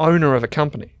an owner of a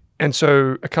company. And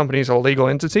so a company is a legal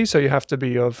entity, so you have to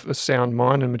be of a sound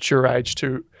mind and mature age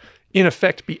to, in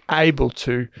effect, be able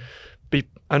to be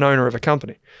an owner of a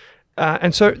company.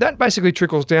 And so that basically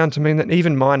trickles down to mean that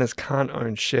even minors can't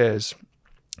own shares.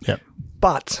 Yeah.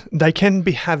 But they can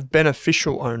have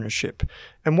beneficial ownership.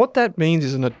 And what that means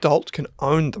is an adult can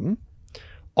own them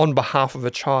on behalf of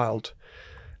a child.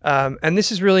 And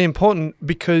this is really important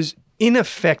because in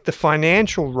effect, the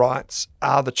financial rights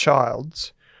are the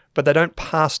child's, but they don't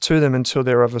pass to them until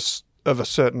they're of a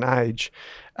certain age.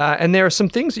 And there are some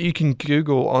things that you can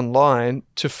Google online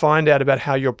to find out about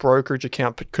how your brokerage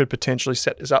account could potentially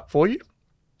set this up for you.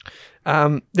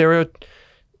 I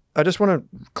just want to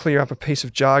clear up a piece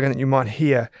of jargon that you might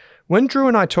hear. When Drew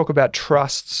and I talk about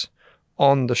trusts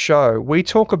on the show, we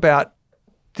talk about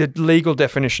the legal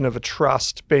definition of a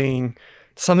trust being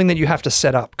something that you have to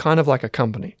set up, kind of like a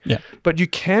company. Yeah. But you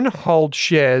can hold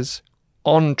shares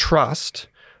on trust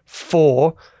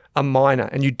for a minor,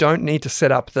 and you don't need to set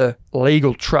up the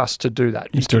legal trust to do that.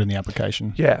 You do it in the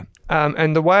application. Yeah.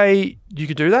 And the way you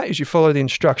could do that is you follow the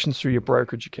instructions through your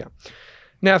brokerage account.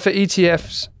 Now, for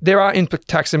ETFs, there are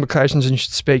tax implications, and you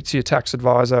should speak to your tax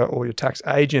advisor or your tax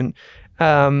agent.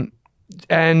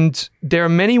 And there are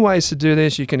many ways to do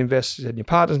this. You can invest in your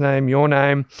partner's name, your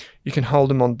name. You can hold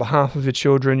them on behalf of your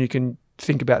children. You can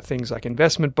think about things like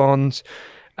investment bonds.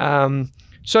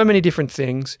 So many different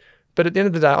things. But at the end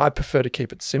of the day, I prefer to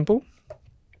keep it simple.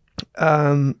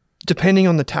 Depending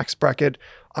on the tax bracket,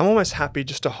 I'm almost happy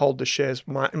just to hold the shares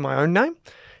in my own name,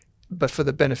 but for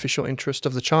the beneficial interest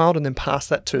of the child, and then pass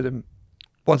that to them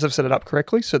once I've set it up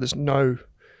correctly. So there's no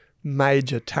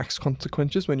major tax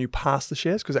consequences when you pass the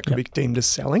shares, because that can be deemed as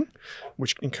selling,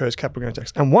 which incurs capital gains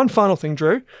tax. And one final thing,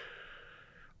 Drew,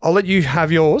 I'll let you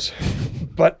have yours,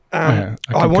 but I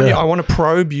want to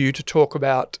probe you to talk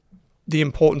about the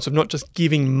importance of not just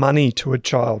giving money to a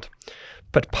child,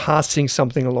 but passing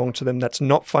something along to them that's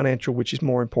not financial, which is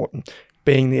more important,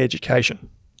 being the education.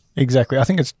 Exactly. I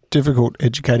think it's difficult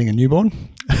educating a newborn.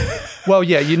 Well,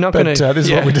 yeah, you're not going to... This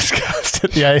is what we discussed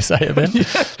at the ASA event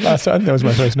last time. That was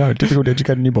my first note. Difficult to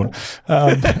educate a newborn.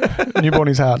 Newborn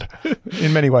is hard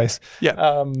in many ways. Yeah,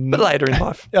 but later in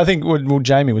life. I think,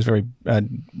 Jamie was very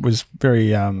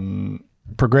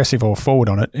progressive or forward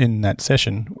on it in that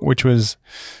session, which was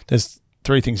there's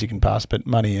 3 things you can pass, but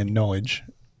money and knowledge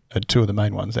are 2 of the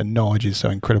main ones. And knowledge is so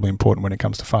incredibly important when it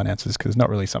comes to finances because it's not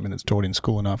really something that's taught in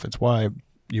school enough. It's why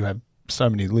you have so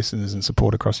many listeners and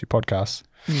support across your podcasts.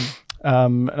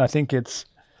 And I think it's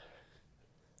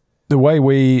the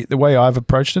way I've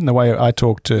approached it and the way I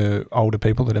talk to older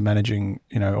people that are managing,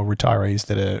 or retirees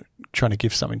that are trying to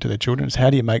give something to their children is how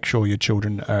do you make sure your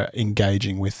children are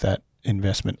engaging with that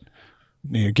investment?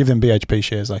 Give them BHP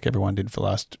shares like everyone did for the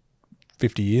last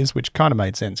 50 years, which kind of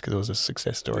made sense because it was a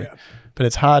success story. Yeah. But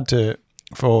it's hard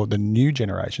for the new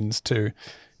generations to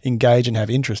engage and have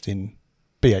interest in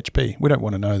BHP. We don't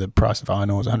want to know the price of iron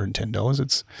ore is $110.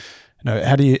 It's,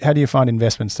 how do you find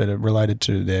investments that are related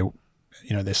to their,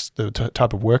 the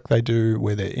type of work they do,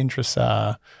 where their interests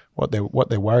are, what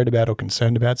they're worried about or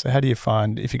concerned about. So how do you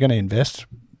find, if you're going to invest,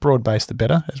 broad-based the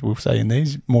better, as we'll say in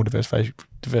these, more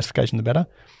diversification the better,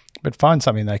 but find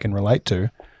something they can relate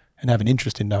to and have an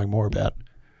interest in knowing more about.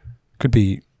 Could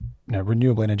be,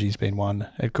 renewable energy has been one.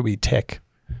 It could be tech,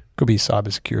 could be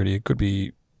cybersecurity, it could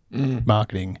be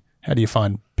marketing. How do you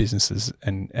find businesses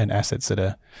and assets that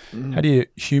are, how do you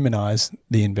humanize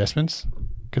the investments?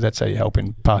 Because that's how you help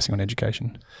in passing on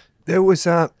education. There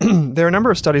are a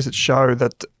number of studies that show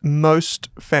that most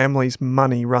families'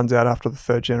 money runs out after the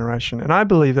 3rd generation. And I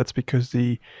believe that's because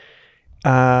the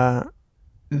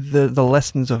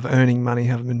lessons of earning money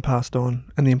haven't been passed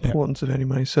on and the importance of earning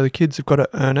money. So the kids have got to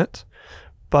earn it.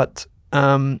 But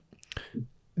the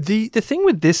thing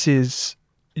with this is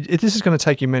going to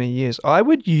take you many years. I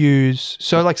would use,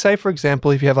 say for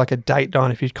example, if you have like a date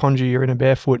night, if you conjure you're in a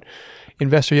barefoot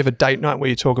investor, you have a date night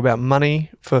where you talk about money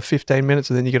for 15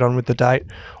 minutes and then you get on with the date,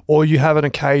 or you have an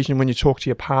occasion when you talk to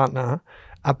your partner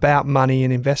about money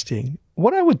and investing.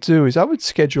 What I would do is I would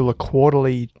schedule a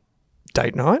quarterly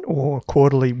date night or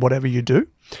quarterly whatever you do,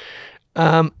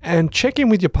 and check in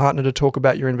with your partner to talk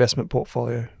about your investment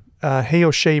portfolio. He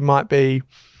or she might be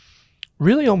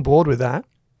really on board with that,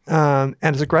 and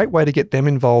it's a great way to get them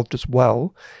involved as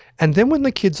well. And then when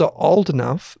the kids are old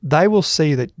enough, they will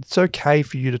see that it's okay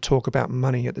for you to talk about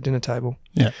money at the dinner table.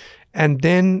 Yeah. And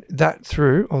then that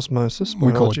through osmosis.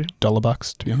 We call it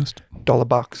 $bucks, to be honest.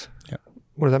 $bucks. Yeah.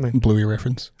 What does that mean? Bluey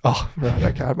reference. Oh, right.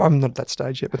 Okay. I'm not at that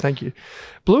stage yet, but thank you.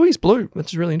 Bluey's blue.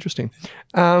 That's really interesting.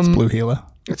 It's blue healer.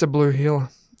 It's a blue healer.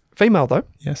 Female, though.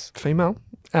 Yes. Female.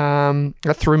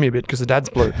 That threw me a bit because the dad's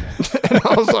blue. And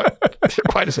I was like,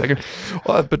 wait a second.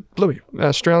 But Bluey,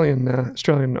 Australian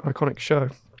iconic show.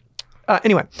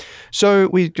 Anyway, so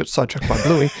we got sidetracked by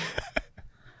Bluey.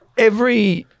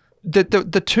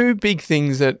 The 2 big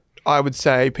things that I would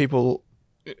say people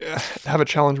have a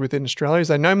challenge with in Australia is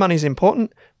they know money's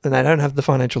important, and they don't have the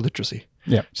financial literacy.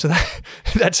 Yeah. So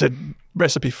that's a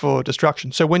recipe for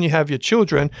destruction. So when you have your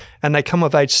children and they come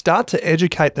of age, start to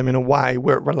educate them in a way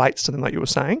where it relates to them, like you were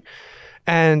saying.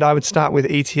 And I would start with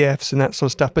ETFs and that sort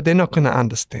of stuff, but they're not going to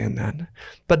understand that.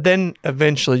 But then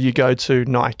eventually you go to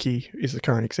Nike is the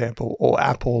current example, or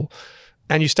Apple,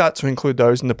 and you start to include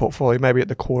those in the portfolio, maybe at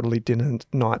the quarterly dinner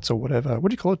nights or whatever.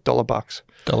 What do you call it? $bucks.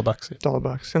 $bucks. Yeah.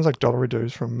 $bucks. Sounds like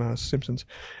dollaridoos from Simpsons.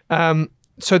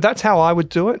 So that's how I would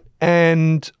do it,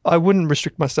 and I wouldn't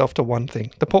restrict myself to one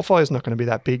thing. The portfolio is not going to be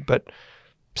that big, but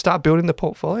start building the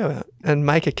portfolio out and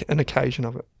make an occasion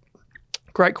of it.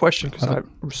 Great question, because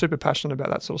I'm super passionate about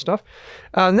that sort of stuff.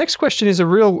 Next question is a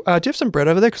real, do you have some bread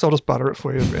over there? Because I'll just butter it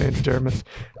for you, Andrew Deremith.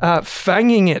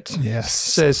 Fanging it.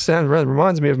 Yes.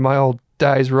 Reminds me of my old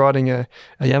days riding a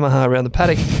Yamaha around the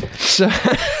paddock. So,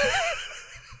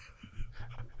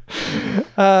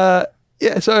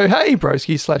 so hey,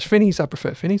 broski/Finnies, I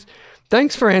prefer Finnies.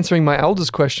 Thanks for answering my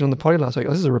eldest question on the potty last week.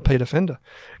 This is a repeat offender.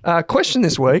 Question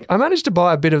this week. I managed to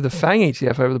buy a bit of the FANG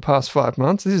ETF over the past 5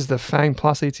 months. This is the FANG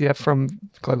Plus ETF from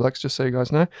Global X, just so you guys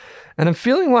know. And I'm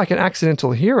feeling like an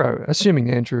accidental hero,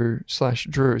 assuming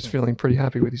Andrew/Drew is feeling pretty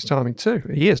happy with his timing too.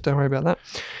 He is, don't worry about that.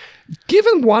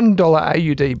 Given $1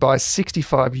 AUD buys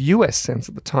 65 US cents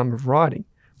at the time of writing,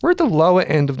 we're at the lower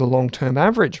end of the long-term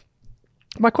average.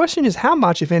 My question is, how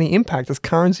much, if any, impact does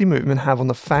currency movement have on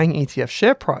the FANG ETF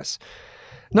share price?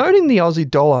 Noting the Aussie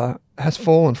dollar has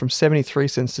fallen from 73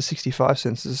 cents to 65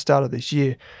 cents at the start of this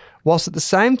year, whilst at the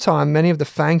same time many of the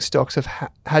FANG stocks have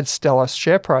had stellar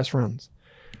share price runs.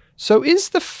 So is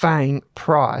the FANG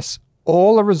price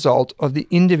all a result of the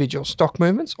individual stock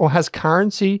movements, or has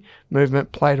currency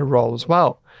movement played a role as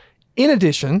well? In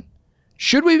addition,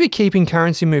 should we be keeping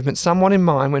currency movement somewhat in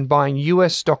mind when buying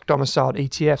US stock domiciled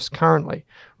ETFs currently?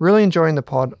 Really enjoying the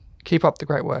pod. Keep up the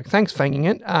great work. Thanks, Fanging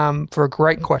It, for a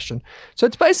great question. So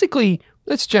it's basically,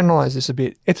 let's generalize this a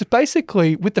bit. It's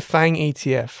basically with the FANG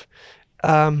ETF,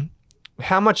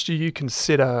 how much do you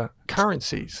consider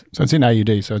currencies? So it's in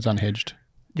AUD, so it's unhedged.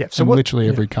 Yeah. So literally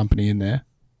every company in there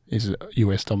is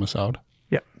US domiciled.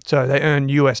 Yeah. So they earn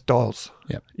US dollars.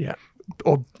 Yeah. Yeah.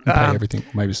 Or pay everything.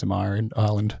 Maybe some Ireland.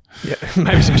 Yeah.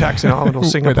 Maybe some tax in Ireland or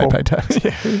Singapore. Where they pay tax.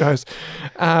 Yeah. Who knows?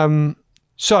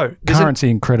 So currency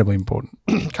incredibly important.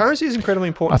 Currency is incredibly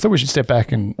important. I thought we should step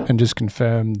back and just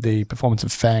confirm the performance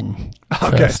of FANG.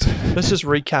 Okay. First. Let's just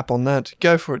recap on that.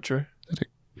 Go for it, Drew.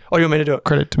 Oh, you want me to do it?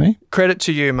 Credit to me? Credit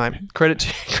to you, mate. Credit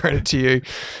to you.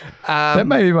 That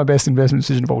may be my best investment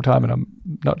decision of all time, and I'm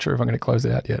not sure if I'm going to close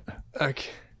it out yet. Okay.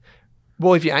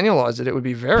 Well, if you annualise it, it would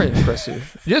be very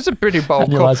impressive. Yeah, it's a pretty bold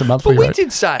call. Annualise a monthly But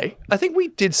rate. I think we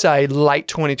did say late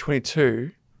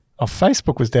 2022. Oh,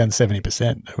 Facebook was down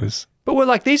 70%. It was. But we're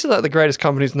like, these are like the greatest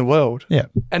companies in the world. Yeah.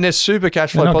 And they're super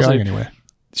cash flow They're not positive. going anywhere.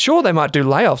 Sure, they might do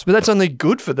layoffs, but that's only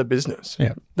good for the business.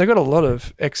 Yeah. They've got a lot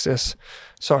of excess.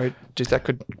 Sorry, geez, that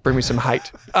could bring me some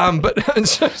hate. But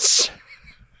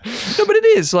it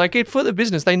is like for the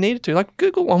business. They needed to. Like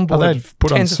Google onboarded They've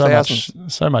put on tens of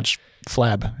thousands. so much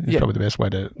flab is probably the best way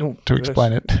to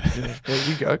explain it. Yeah, there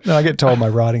you go. No, I get told my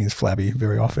writing is flabby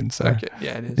very often. So, Okay,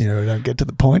 yeah, it is. I don't get to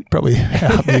the point. Probably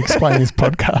help me explain this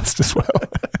podcast as well.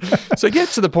 So get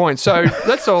to the point. So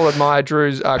let's all admire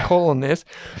Drew's call on this.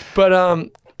 But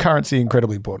currency,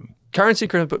 incredibly important. Currency,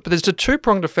 but there's a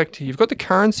two-pronged effect here. You've got the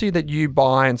currency that you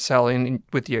buy and sell in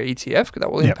with your ETF, because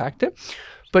that will impact it.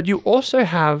 But you also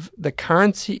have the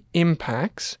currency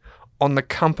impacts on the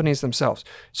companies themselves.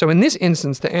 So in this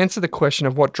instance, to answer the question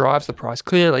of what drives the price,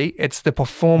 clearly it's the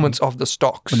performance of the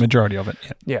stocks. The majority of it,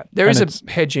 Yeah. There is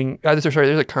a hedging, there's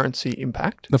a currency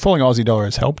impact. The falling Aussie dollar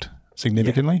has helped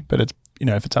significantly, but it's,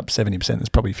 if it's up 70%, there's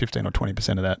probably 15 or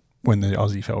 20% of that when the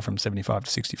Aussie fell from 75 to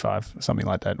 65, something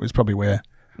like that. It was probably where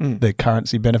the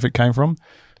currency benefit came from.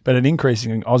 But an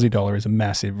increasing Aussie dollar is a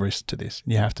massive risk to this.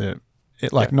 You have to,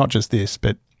 not just this,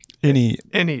 but any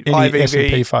IVV.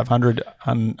 S&P 500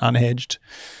 unhedged.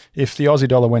 If the Aussie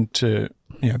dollar went to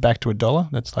back to $1,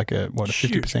 that's like a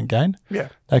 50% gain. Yeah,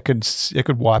 it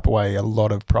could wipe away a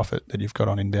lot of profit that you've got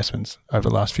on investments over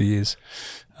the last few years.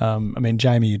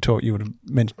 Jamie, you would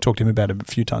have talked to him about it a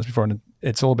few times before, and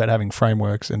it's all about having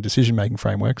frameworks and decision-making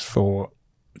frameworks for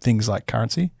things like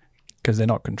currency, because they're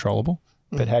not controllable.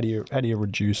 But how do you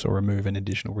reduce or remove an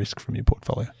additional risk from your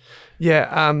portfolio?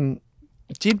 Yeah,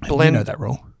 did blend. You know that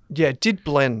rule. Yeah, did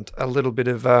blend a little bit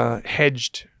of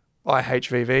hedged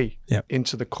IHVV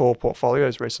into the core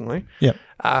portfolios recently. Yep.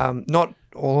 Not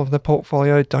all of the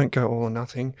portfolio. Don't go all or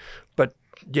nothing. But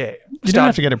yeah, you don't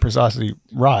have to get it precisely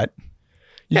right.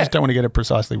 You just don't want to get it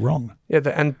precisely wrong. Yeah,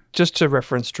 and just to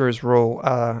reference Drew's rule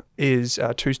is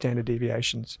 2 standard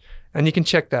deviations. And you can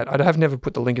check that. I have never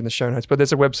put the link in the show notes, but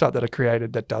there's a website that I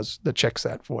created that checks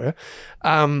that for you.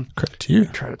 Credit to you.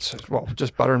 Credits. Well,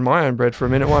 just buttering my own bread for a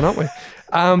minute, why not we?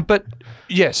 But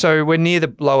yeah, so we're near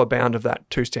the lower bound of that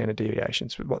 2 standard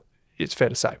deviations, what it's fair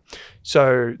to say.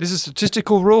 So this is a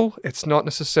statistical rule. It's not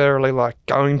necessarily like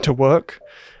going to work.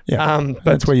 Yeah, but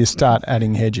that's where you start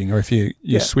adding hedging, or if you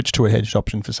switch to a hedged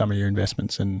option for some of your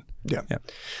investments. And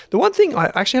the one thing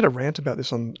I actually had a rant about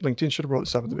this on LinkedIn, should have brought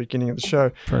this up at the beginning of the show.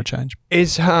 For a change.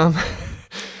 Is a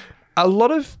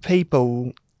lot of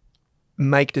people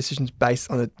make decisions based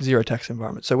on a zero tax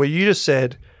environment. So where you just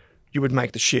said you would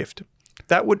make the shift,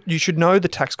 you should know the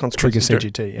tax consequences. Trigger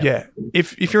CGT, yeah.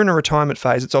 If you're in a retirement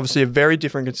phase, it's obviously a very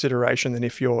different consideration than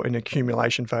if you're in an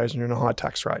accumulation phase and you're in a high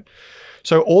tax rate.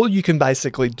 So all you can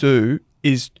basically do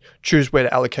is choose where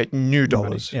to allocate new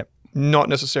dollars, not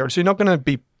necessarily. So you're not going to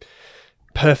be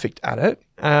perfect at it.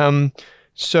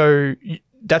 So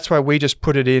that's why we just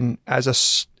put it in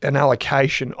as an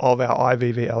allocation of our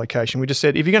IVV allocation. We just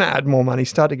said, if you're going to add more money,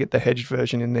 start to get the hedged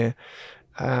version in there.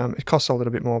 It costs a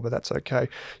little bit more, but that's okay.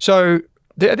 So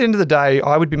at the end of the day,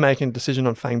 I would be making a decision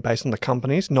on FANG based on the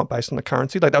companies, not based on the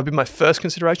currency. Like that would be my first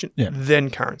consideration, then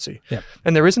currency. Yeah.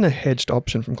 And there isn't a hedged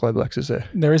option from Global X, is there?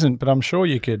 There isn't, but I'm sure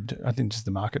you could. I think just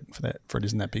the market for it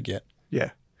isn't that big yet.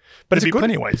 Yeah. But there's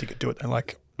plenty of ways you could do it though.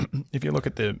 Like if you look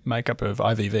at the makeup of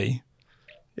IVV,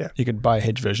 you could buy a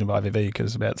hedged version of IVV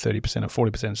because about 30% or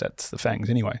 40% that's the FANGs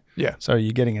anyway. Yeah. So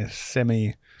you're getting a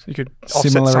similar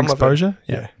exposure.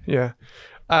 Yeah.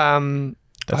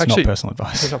 That's not personal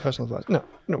advice. It's not personal advice.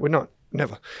 No, we're not.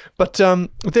 Never. But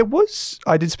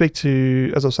I did speak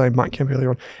to, as I was saying, Mike Kemp earlier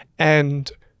on, and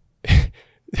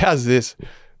how's this?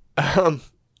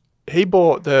 He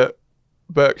bought the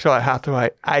Berkshire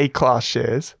Hathaway A-class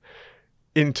shares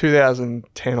in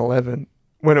 2010-11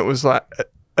 when it was like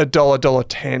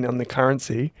 $1.10 on the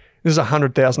currency. This is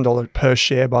 $100,000 per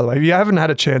share, by the way. If you haven't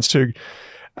had a chance to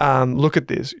look at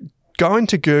this, go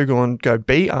into Google and go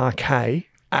BRKA.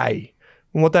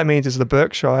 And what that means is the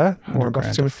Berkshire, Warren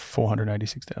Buffett's going to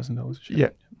 $486,000 a share. Yeah.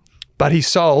 But he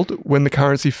sold when the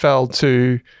currency fell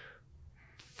to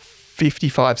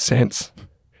 55 cents.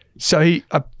 So he,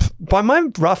 by my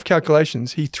rough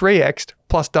calculations, he 3x'd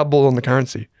plus double on the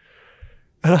currency.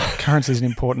 Currency is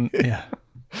important. Yeah.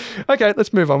 Okay,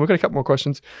 let's move on. We've got a couple more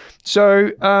questions.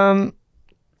 So,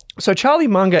 so Charlie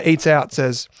Munger Eats Out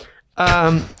says,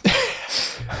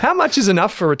 how much is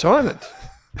enough for retirement?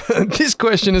 This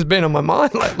question has been on my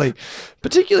mind lately,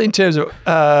 particularly in terms of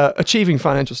achieving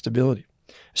financial stability.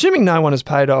 Assuming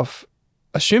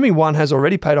one has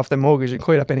already paid off their mortgage and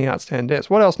cleared up any outstanding debts,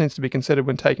 what else needs to be considered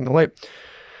when taking the leap?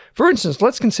 For instance,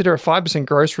 let's consider a 5%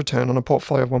 gross return on a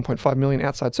portfolio of $1.5 million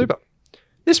outside super.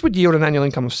 This would yield an annual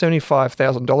income of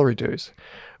 $75,000 dues.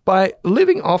 By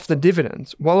living off the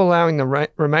dividends while allowing the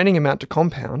remaining amount to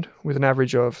compound with an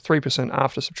average of 3%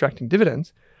 after subtracting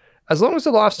dividends, as long as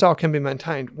the lifestyle can be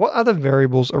maintained, what other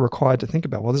variables are required to think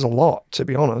about? Well, there's a lot, to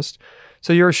be honest.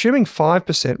 So you're assuming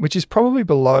 5%, which is probably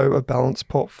below a balanced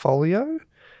portfolio.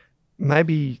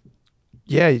 Maybe,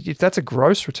 yeah, if that's a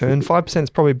gross return, 5% is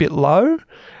probably a bit low.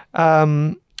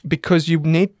 Because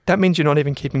that means you're not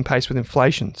even keeping pace with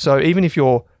inflation. So even if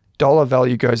your dollar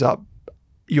value goes up,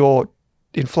 your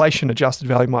inflation adjusted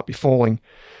value might be falling.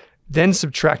 Then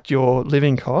subtract your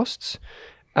living costs.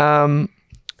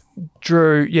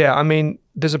 Drew, yeah, I mean,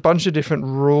 there's a bunch of different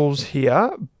rules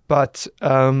here, but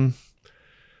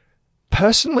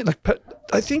personally,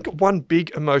 I think one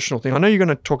big emotional thing, I know you're going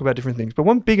to talk about different things, but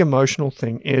one big emotional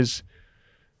thing is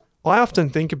I often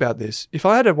think about this. If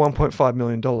I had $1.5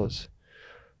 million,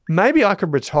 maybe I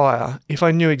could retire if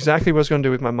I knew exactly what I was going to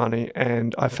do with my money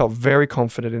and I felt very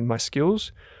confident in my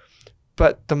skills.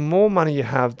 But the more money you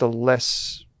have, the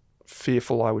less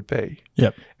fearful I would be.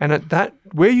 Yep. And at that,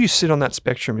 where you sit on that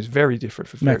spectrum is very different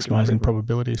for maximizing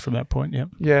probabilities from that point. Yep.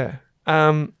 Yeah.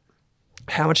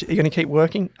 How much are you going to keep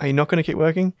working? Are you not going to keep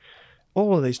working?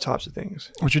 All of these types of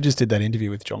things. Which we just did that interview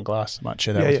with John Glass. I might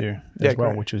share that with you as well,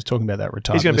 great. Which was talking about that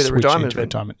retirement. He's going to be the retirement event.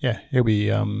 Retirement. Yeah. He'll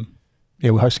be,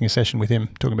 we're hosting a session with him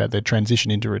talking about the transition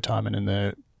into retirement and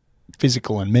the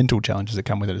physical and mental challenges that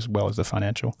come with it as well as the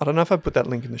financial. I don't know if I put that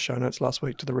link in the show notes last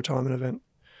week to the retirement event.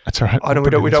 That's all right.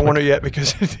 We don't want to yet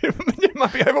because it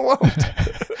might be overwhelmed.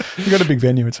 You've got a big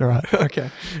venue. It's all right. Okay.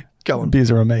 Go on.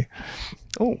 Beers are on me.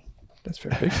 Oh, that's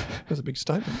very big. That's a big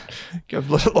statement.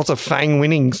 Lots of FANG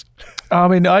winnings. I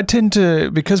mean, I tend to,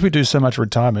 because we do so much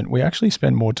retirement, we actually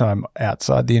spend more time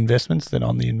outside the investments than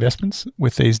on the investments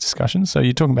with these discussions. So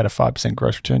you're talking about a 5%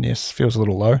 gross return. Yes, feels a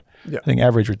little low. Yep. I think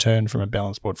average return from a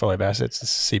balanced portfolio of assets is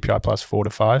CPI plus 4 to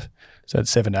 5. So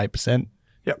it's 7 to 8%.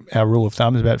 Yep. Our rule of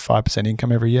thumb is about 5%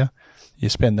 income every year. You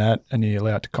spend that and you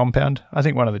allow it to compound. I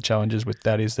think one of the challenges with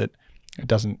that is that it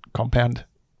doesn't compound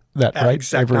that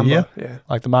rate every year. Yeah.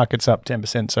 Like the market's up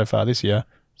 10% so far this year.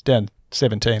 It's down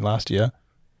 17 last year,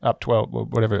 up 12, or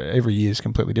whatever. Every year is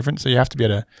completely different. So you have to be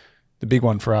able to, the big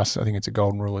one for us, I think it's a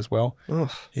golden rule as well,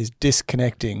 is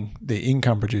disconnecting the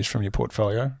income produced from your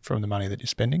portfolio from the money that you're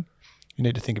spending. You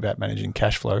need to think about managing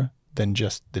cash flow than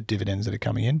just the dividends that are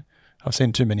coming in. I've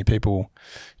seen too many people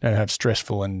have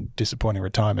stressful and disappointing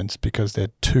retirements because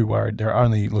they're too worried. They're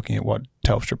only looking at what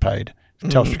Telstra paid. If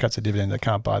Telstra cuts a dividend, they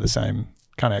can't buy the same,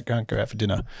 can't go out for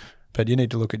dinner. But you need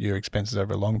to look at your expenses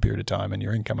over a long period of time and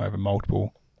your income over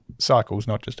multiple cycles,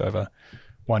 not just over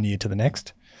 1 year to the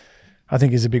next, I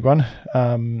think is a big one.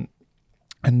 And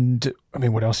I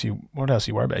mean, what else you worry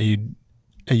about?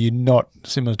 Are you not,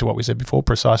 similar to what we said before,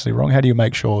 precisely wrong? How do you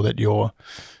make sure that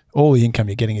all the income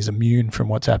you're getting is immune from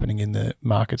what's happening in the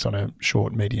markets on a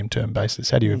short, medium-term basis?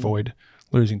 How do you avoid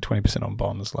losing 20% on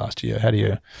bonds last year? How do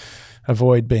you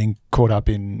avoid being caught up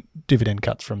in dividend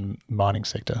cuts from the mining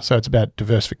sector? So it's about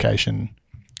diversification,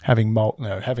 having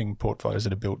portfolios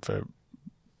that are built for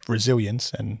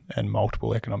resilience and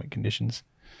multiple economic conditions.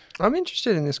 I'm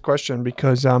interested in this question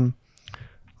because I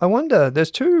wonder,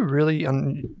 there's two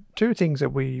things that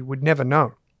we would never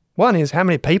know. One is how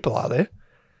many people are there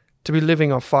to be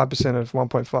living off 5% of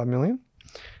 1.5 million?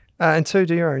 And two,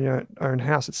 do you own your own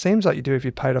house? It seems like you do if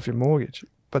you paid off your mortgage,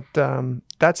 but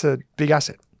that's a big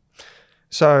asset.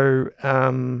 So,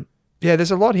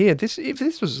 there's a lot here. If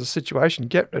this was a situation,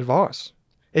 get advice.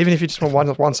 Even if you just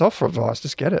want once off for advice,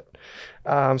 just get it.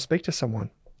 Speak to someone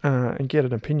and get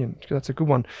an opinion. That's a good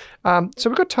one. So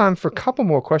we've got time for a couple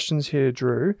more questions here,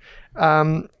 Drew.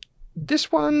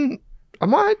 This one, I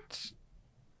might...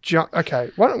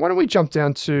 Okay, why don't we jump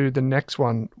down to the next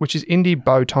one, which is Indy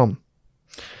Bo Tom,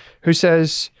 who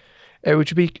says,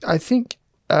 which would be, I think,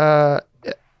 the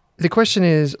question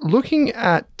is, looking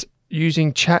at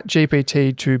using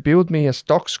ChatGPT to build me a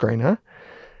stock screener,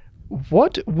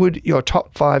 what would your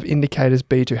top 5 indicators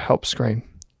be to help screen?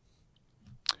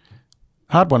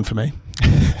 Hard one for me.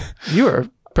 You are a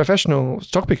professional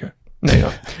stock picker. No, you're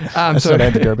not. That's not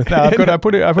Andy Deremith. No, I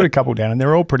put a couple down, and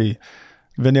they're all pretty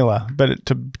vanilla. But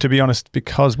to be honest,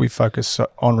 because we focus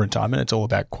on retirement, it's all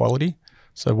about quality.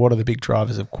 So what are the big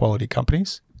drivers of quality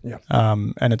companies? Yeah.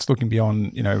 And it's looking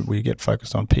beyond, we get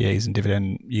focused on PEs and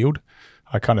dividend yield.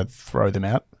 I kind of throw them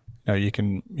out.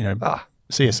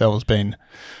 CSL has been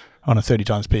on a 30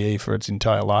 times PE for its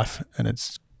entire life, and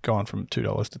it's gone from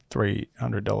 $2 to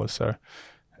 $300. So,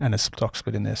 and a stock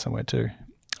split in there somewhere too.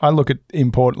 I look at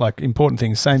important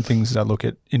things, same things as I look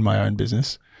at in my own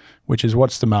business, which is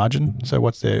what's the margin? So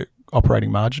what's their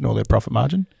operating margin or their profit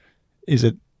margin? Is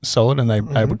it solid and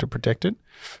they're able to protect it?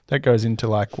 That goes into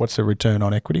what's the return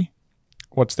on equity?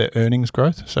 What's their earnings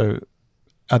growth? So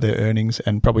are their earnings,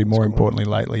 and probably more importantly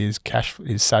lately is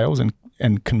sales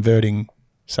and converting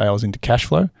sales into cash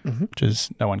flow, which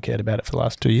is no one cared about it for the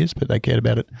last 2 years, but they cared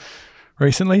about it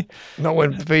recently. Not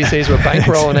when VCs were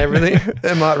bankrolling everything.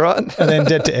 Am I right? And then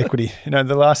debt to equity. The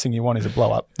last thing you want is a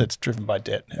blow up that's driven by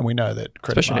debt. And we know that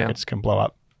credit markets can blow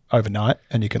up overnight,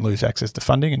 and you can lose access to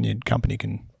funding, and your company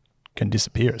can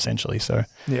disappear essentially. So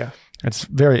yeah, it's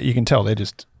you can tell they're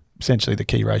just essentially the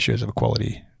key ratios of a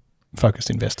quality focused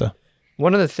investor.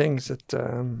 One of the things that,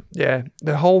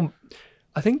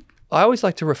 I think I always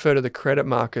like to refer to the credit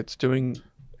markets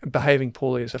behaving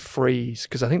poorly as a freeze,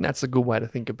 because I think that's a good way to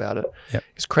think about it. Yep.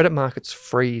 Is credit markets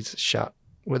freeze shut,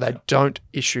 where they don't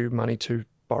issue money to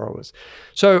borrowers.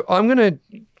 So I'm going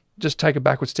to just take a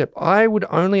backward step. I would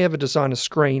only ever design a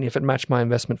screen if it matched my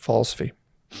investment philosophy.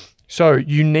 So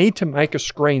you need to make a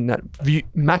screen that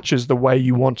matches the way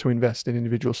you want to invest in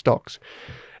individual stocks.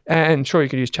 And sure, you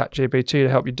could use ChatGPT to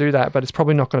help you do that, but it's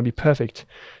probably not going to be perfect.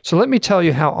 So let me tell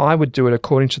you how I would do it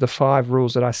according to the 5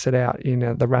 rules that I set out in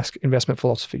the Rask investment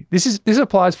philosophy. This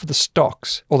applies for the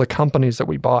stocks or the companies that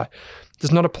we buy. It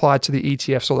does not apply to the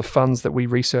ETFs or the funds that we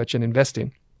research and invest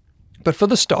in. But for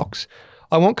the stocks,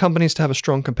 I want companies to have a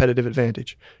strong competitive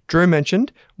advantage. Drew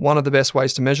mentioned one of the best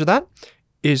ways to measure that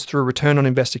is through return on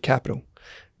invested capital.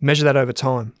 Measure that over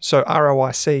time. So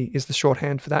ROIC is the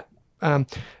shorthand for that.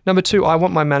 Number 2, I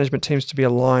want my management teams to be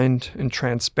aligned and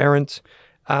transparent.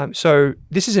 So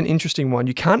this is an interesting one.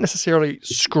 You can't necessarily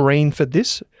screen for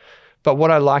this, but what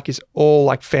I like is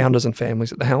all founders and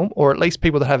families at the helm, or at least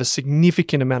people that have a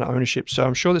significant amount of ownership. So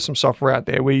I'm sure there's some software out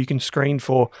there where you can screen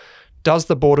for, does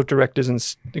the board of directors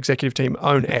and executive team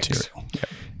own X?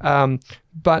 Yep.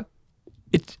 But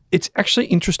it's actually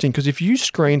interesting, because if you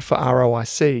screen for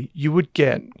ROIC, you would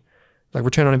get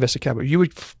return on invested capital. You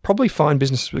would probably find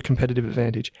businesses with a competitive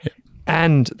advantage,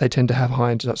 and they tend to have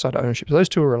high inside ownership. So those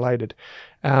two are related.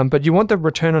 But you want the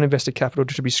return on invested capital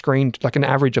to be screened like an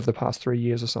average of the past 3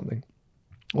 years or something,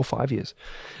 or 5 years.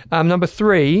 Number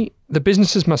 3, the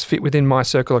businesses must fit within my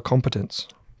circle of competence.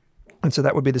 And so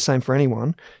that would be the same for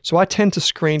anyone. So I tend to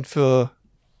screen for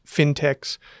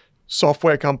fintechs,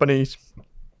 software companies,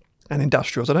 and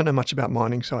industrials. I don't know much about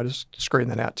mining, so I just screen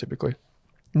that out typically.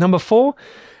 Number 4,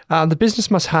 the business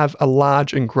must have a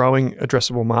large and growing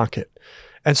addressable market.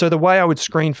 And so the way I would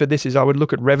screen for this is I would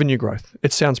look at revenue growth.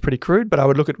 It sounds pretty crude, but I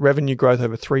would look at revenue growth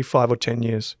over 3, 5, or 10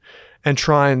 years and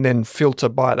try and then filter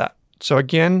by that. So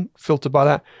again, filter by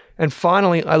that. And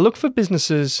finally, I look for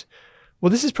businesses,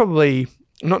 this is probably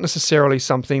not necessarily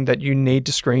something that you need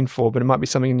to screen for, but it might be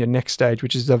something in your next stage,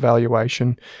 which is the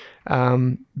valuation.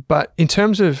 But in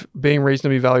terms of being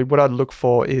reasonably valued, what I'd look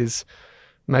for is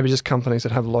maybe just companies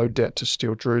that have low debt, to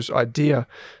steal Drew's idea.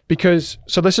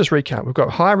 So let's just recap. We've got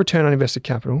high return on invested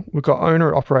capital. We've got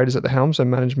owner operators at the helm, so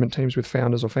management teams with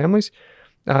founders or families.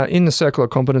 In the circle of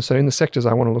competence, so in the sectors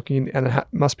I want to look in, and it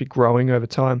must be growing over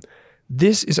time.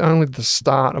 This is only the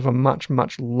start of a much,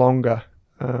 much longer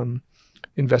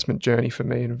investment journey for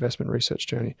me, an investment research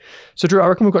journey. So Drew, I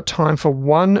reckon we've got time for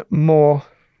one more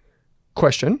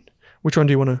question. Which one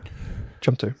do you want to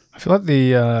jump to? I feel like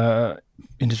the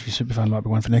industry super fund might be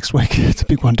one for next week. It's a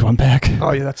big one to unpack.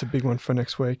 Oh yeah, that's a big one for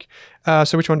next week.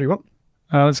 So which one do you want?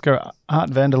 Let's go Art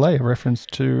Vanderlei, a reference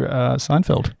to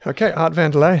Seinfeld. Okay, Art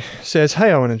Vanderlei says,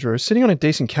 hey Owen and Drew, sitting on a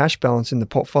decent cash balance in the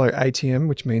portfolio ATM,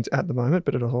 which means at the moment,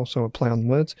 but it'll also a play on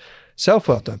words.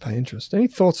 SelfWealth don't pay interest. Any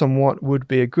thoughts on what would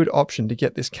be a good option to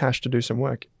get this cash to do some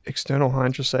work? External high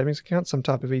interest savings account, some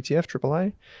type of ETF,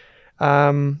 AAA?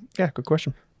 Yeah, good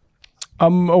question.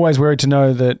 I'm always worried to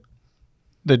know that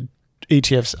the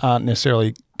ETFs aren't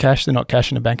necessarily cash. They're not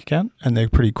cash in a bank account, and they're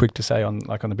pretty quick to say on the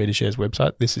BetaShares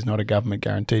website, this is not a government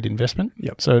guaranteed investment.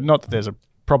 Yep. So not that there's a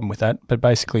problem with that, but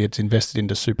basically it's invested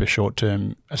into super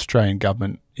short-term Australian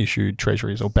government issued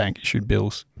treasuries or bank issued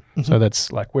bills. So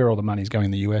that's like where all the money's going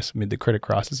in the US amid the credit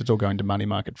crisis. It's all going to money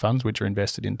market funds, which are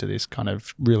invested into this kind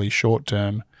of really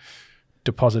short-term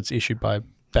deposits issued by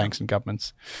banks and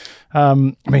governments. I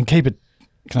mean, keep it.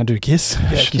 Can I do KISS?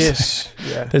 Yeah, KISS.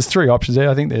 Yeah. There's 3 options there.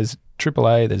 I think there's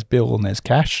AAA, there's Bill, and there's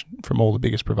Cash from all the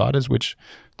biggest providers, which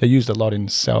they used a lot in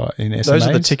SMAs. Those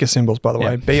are the ticker symbols, by the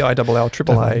way. BILL,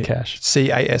 AAA, Cash,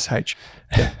 CASH.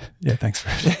 Yeah, thanks for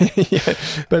it.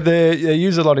 Yeah. But they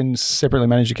use a lot in separately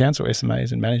managed accounts or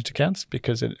SMAs and managed accounts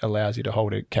because it allows you to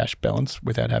hold a cash balance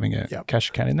without having a cash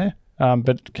account in there.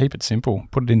 But keep it simple.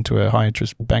 Put it into a high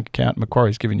interest bank account.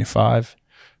 Macquarie's giving you 5.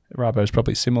 Rabo's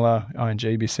probably similar.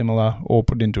 ING be similar, or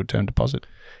put it into a term deposit.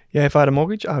 Yeah, if I had a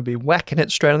mortgage, I'd be whacking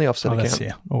it straight on the offset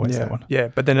account. Always that one. Yeah,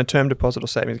 but then a term deposit or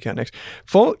savings account next.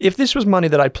 If this was money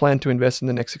that I planned to invest in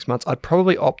the next 6 months, I'd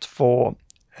probably opt for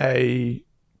a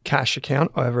cash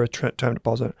account over a term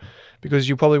deposit because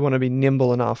you probably want to be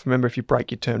nimble enough. Remember, if you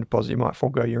break your term deposit, you might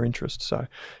forego your interest. So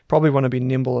probably want to be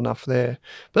nimble enough there.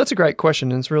 But that's a great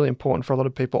question, and it's really important for a lot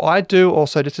of people. I do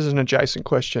also, just as an adjacent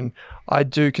question, I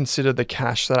do consider the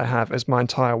cash that I have as my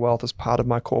entire wealth as part of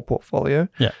my core portfolio.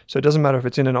 Yeah. So it doesn't matter if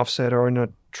it's in an offset or in a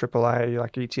AAA,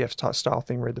 like ETFs type style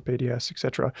thing, read the PDS,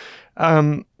 etc.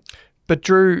 But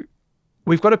Drew,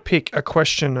 we've got to pick a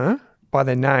questioner by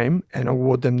their name and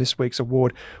award them this week's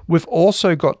award. We've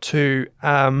also got to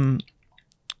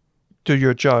do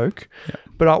your joke,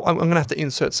 but I'm going to have to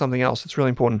insert something else that's really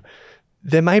important.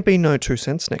 There may be no 2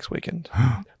 cents next weekend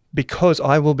because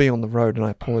I will be on the road, and I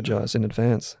apologize in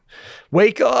advance.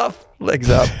 Week off, legs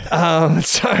up.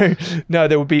 So no,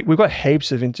 we've got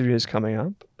heaps of interviews coming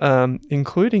up,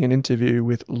 including an interview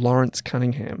with Lawrence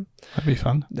Cunningham. That'd be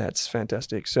fun. That's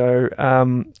fantastic. So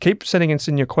keep sending us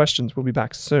in your questions. We'll be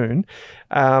back soon.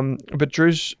 But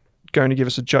Drew's going to give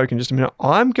us a joke in just a minute.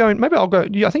 Maybe I'll go.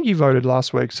 I think you voted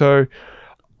last week. So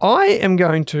I am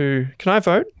going to, can I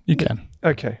vote? You can.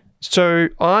 Okay. So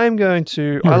I'm going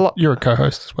to... You're a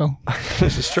co-host as well.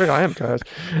 This is true. I am co-host.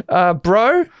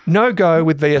 Bro, no go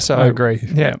with VSO. I agree.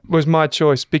 Yeah, was my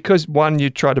choice because 1,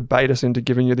 you tried to bait us into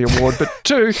giving you the award, but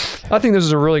 2, I think this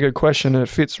is a really good question and it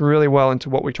fits really well into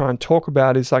what we try and talk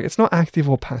about. Is like, it's not active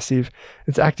or passive,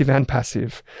 it's active and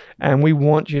passive. And we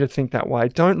want you to think that way.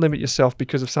 Don't limit yourself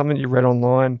because of something you read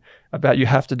online about you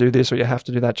have to do this or you have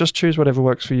to do that. Just choose whatever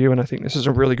works for you. And I think this is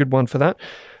a really good one for that.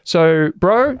 So,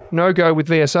 bro, no go with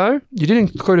VSO. You did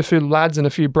include a few lads and a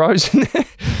few bros in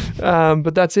there,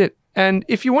 but that's it. And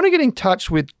if you want to get in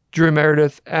touch with Drew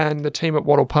Meredith and the team at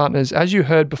Wattle Partners, as you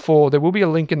heard before, there will be a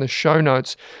link in the show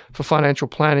notes for financial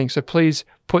planning. So please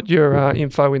put your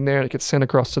info in there and it gets sent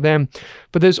across to them.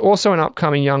 But there's also an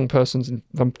upcoming young person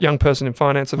in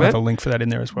finance event. I'll have a link for that in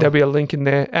there as well. There'll be a link in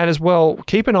there. And as well,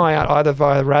 keep an eye out either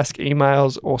via Rask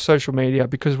emails or social media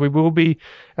because we will be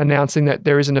announcing that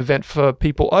there is an event for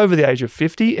people over the age of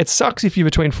 50. It sucks if you're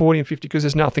between 40 and 50 because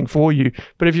there's nothing for you.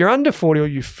 But if you're under 40 or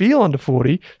you feel under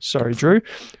 40, sorry, Drew,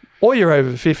 or you're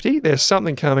over 50, there's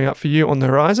something coming up for you on the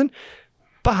horizon.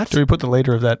 But do we put the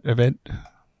leader of that event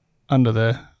under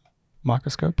the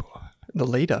microscope? Or the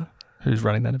leader? Who's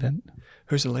running that event?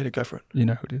 Who's the leader? Go for it. You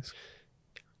know who it is.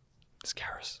 It's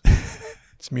Karis.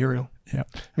 It's Muriel. Yeah.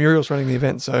 Muriel's running the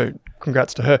event, so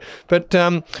congrats to her. But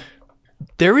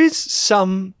there is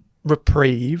some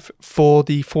reprieve for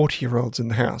the 40-year-olds in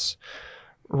the house.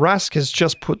 Rask has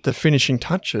just put the finishing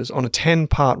touches on a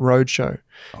 10-part roadshow.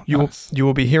 Oh, you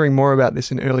will be hearing more about this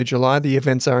in early July. The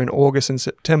events are in August and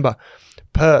September.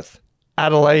 Perth,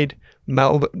 Adelaide,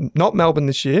 Melbourne, not Melbourne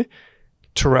this year,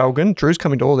 Traralgon. Drew's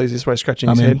coming to all these this way, scratching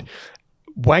his head.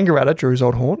 Wangaratta, Drew's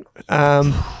old haunt.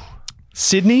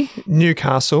 Sydney,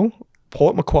 Newcastle,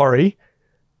 Port Macquarie,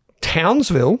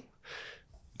 Townsville,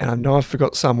 and I know I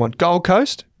forgot someone. Gold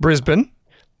Coast, Brisbane.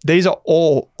 These are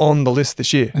all on the list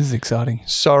this year. This is exciting.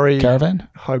 Sorry. Caravan?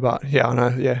 Hobart. Yeah, I know.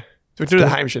 Yeah. We do the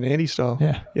Hamish and Andy style.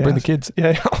 Yeah. Bring the kids.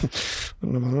 Yeah.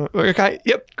 Okay.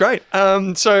 Yep. Great.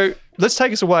 So let's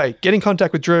take us away. Get in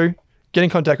contact with Drew. Get in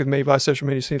contact with me via social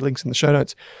media. See links in the show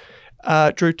notes.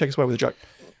 Drew, take us away with a joke.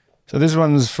 So this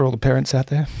one's for all the parents out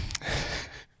there.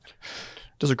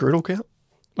 Does a Groodle count?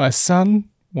 My son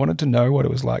wanted to know what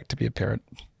it was like to be a parent.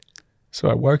 So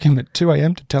I woke him at 2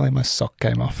 a.m. to tell him my sock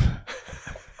came off.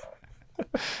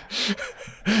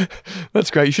 That's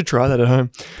great. You should try that at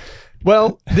home.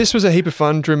 Well, this was a heap of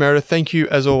fun. Drew Meredith, thank you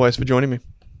as always for joining me.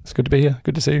 It's good to be here.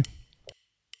 Good to see you.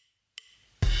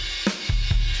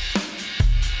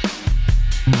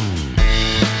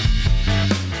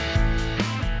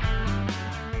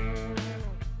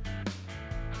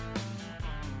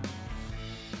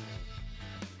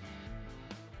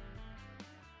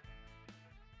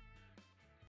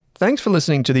 Thanks for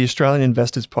listening to the Australian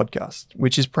Investors Podcast,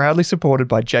 which is proudly supported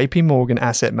by JP Morgan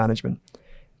Asset Management.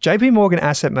 JP Morgan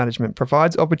Asset Management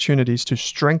provides opportunities to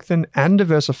strengthen and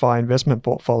diversify investment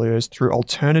portfolios through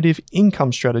alternative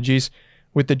income strategies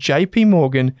with the JP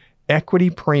Morgan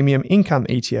Equity Premium Income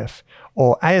ETF,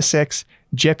 or ASX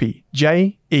JEPI,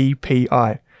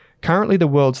 JEPI, currently the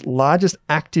world's largest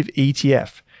active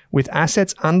ETF, with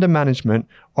assets under management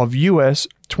of US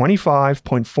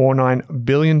 $25.49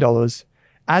 billion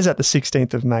as at the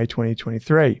 16th of May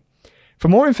 2023. For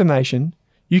more information,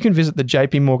 you can visit the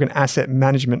JP Morgan Asset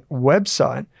Management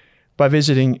website by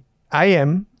visiting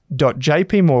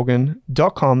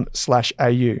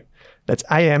am.jpmorgan.com/au. That's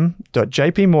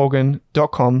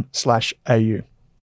am.jpmorgan.com/au.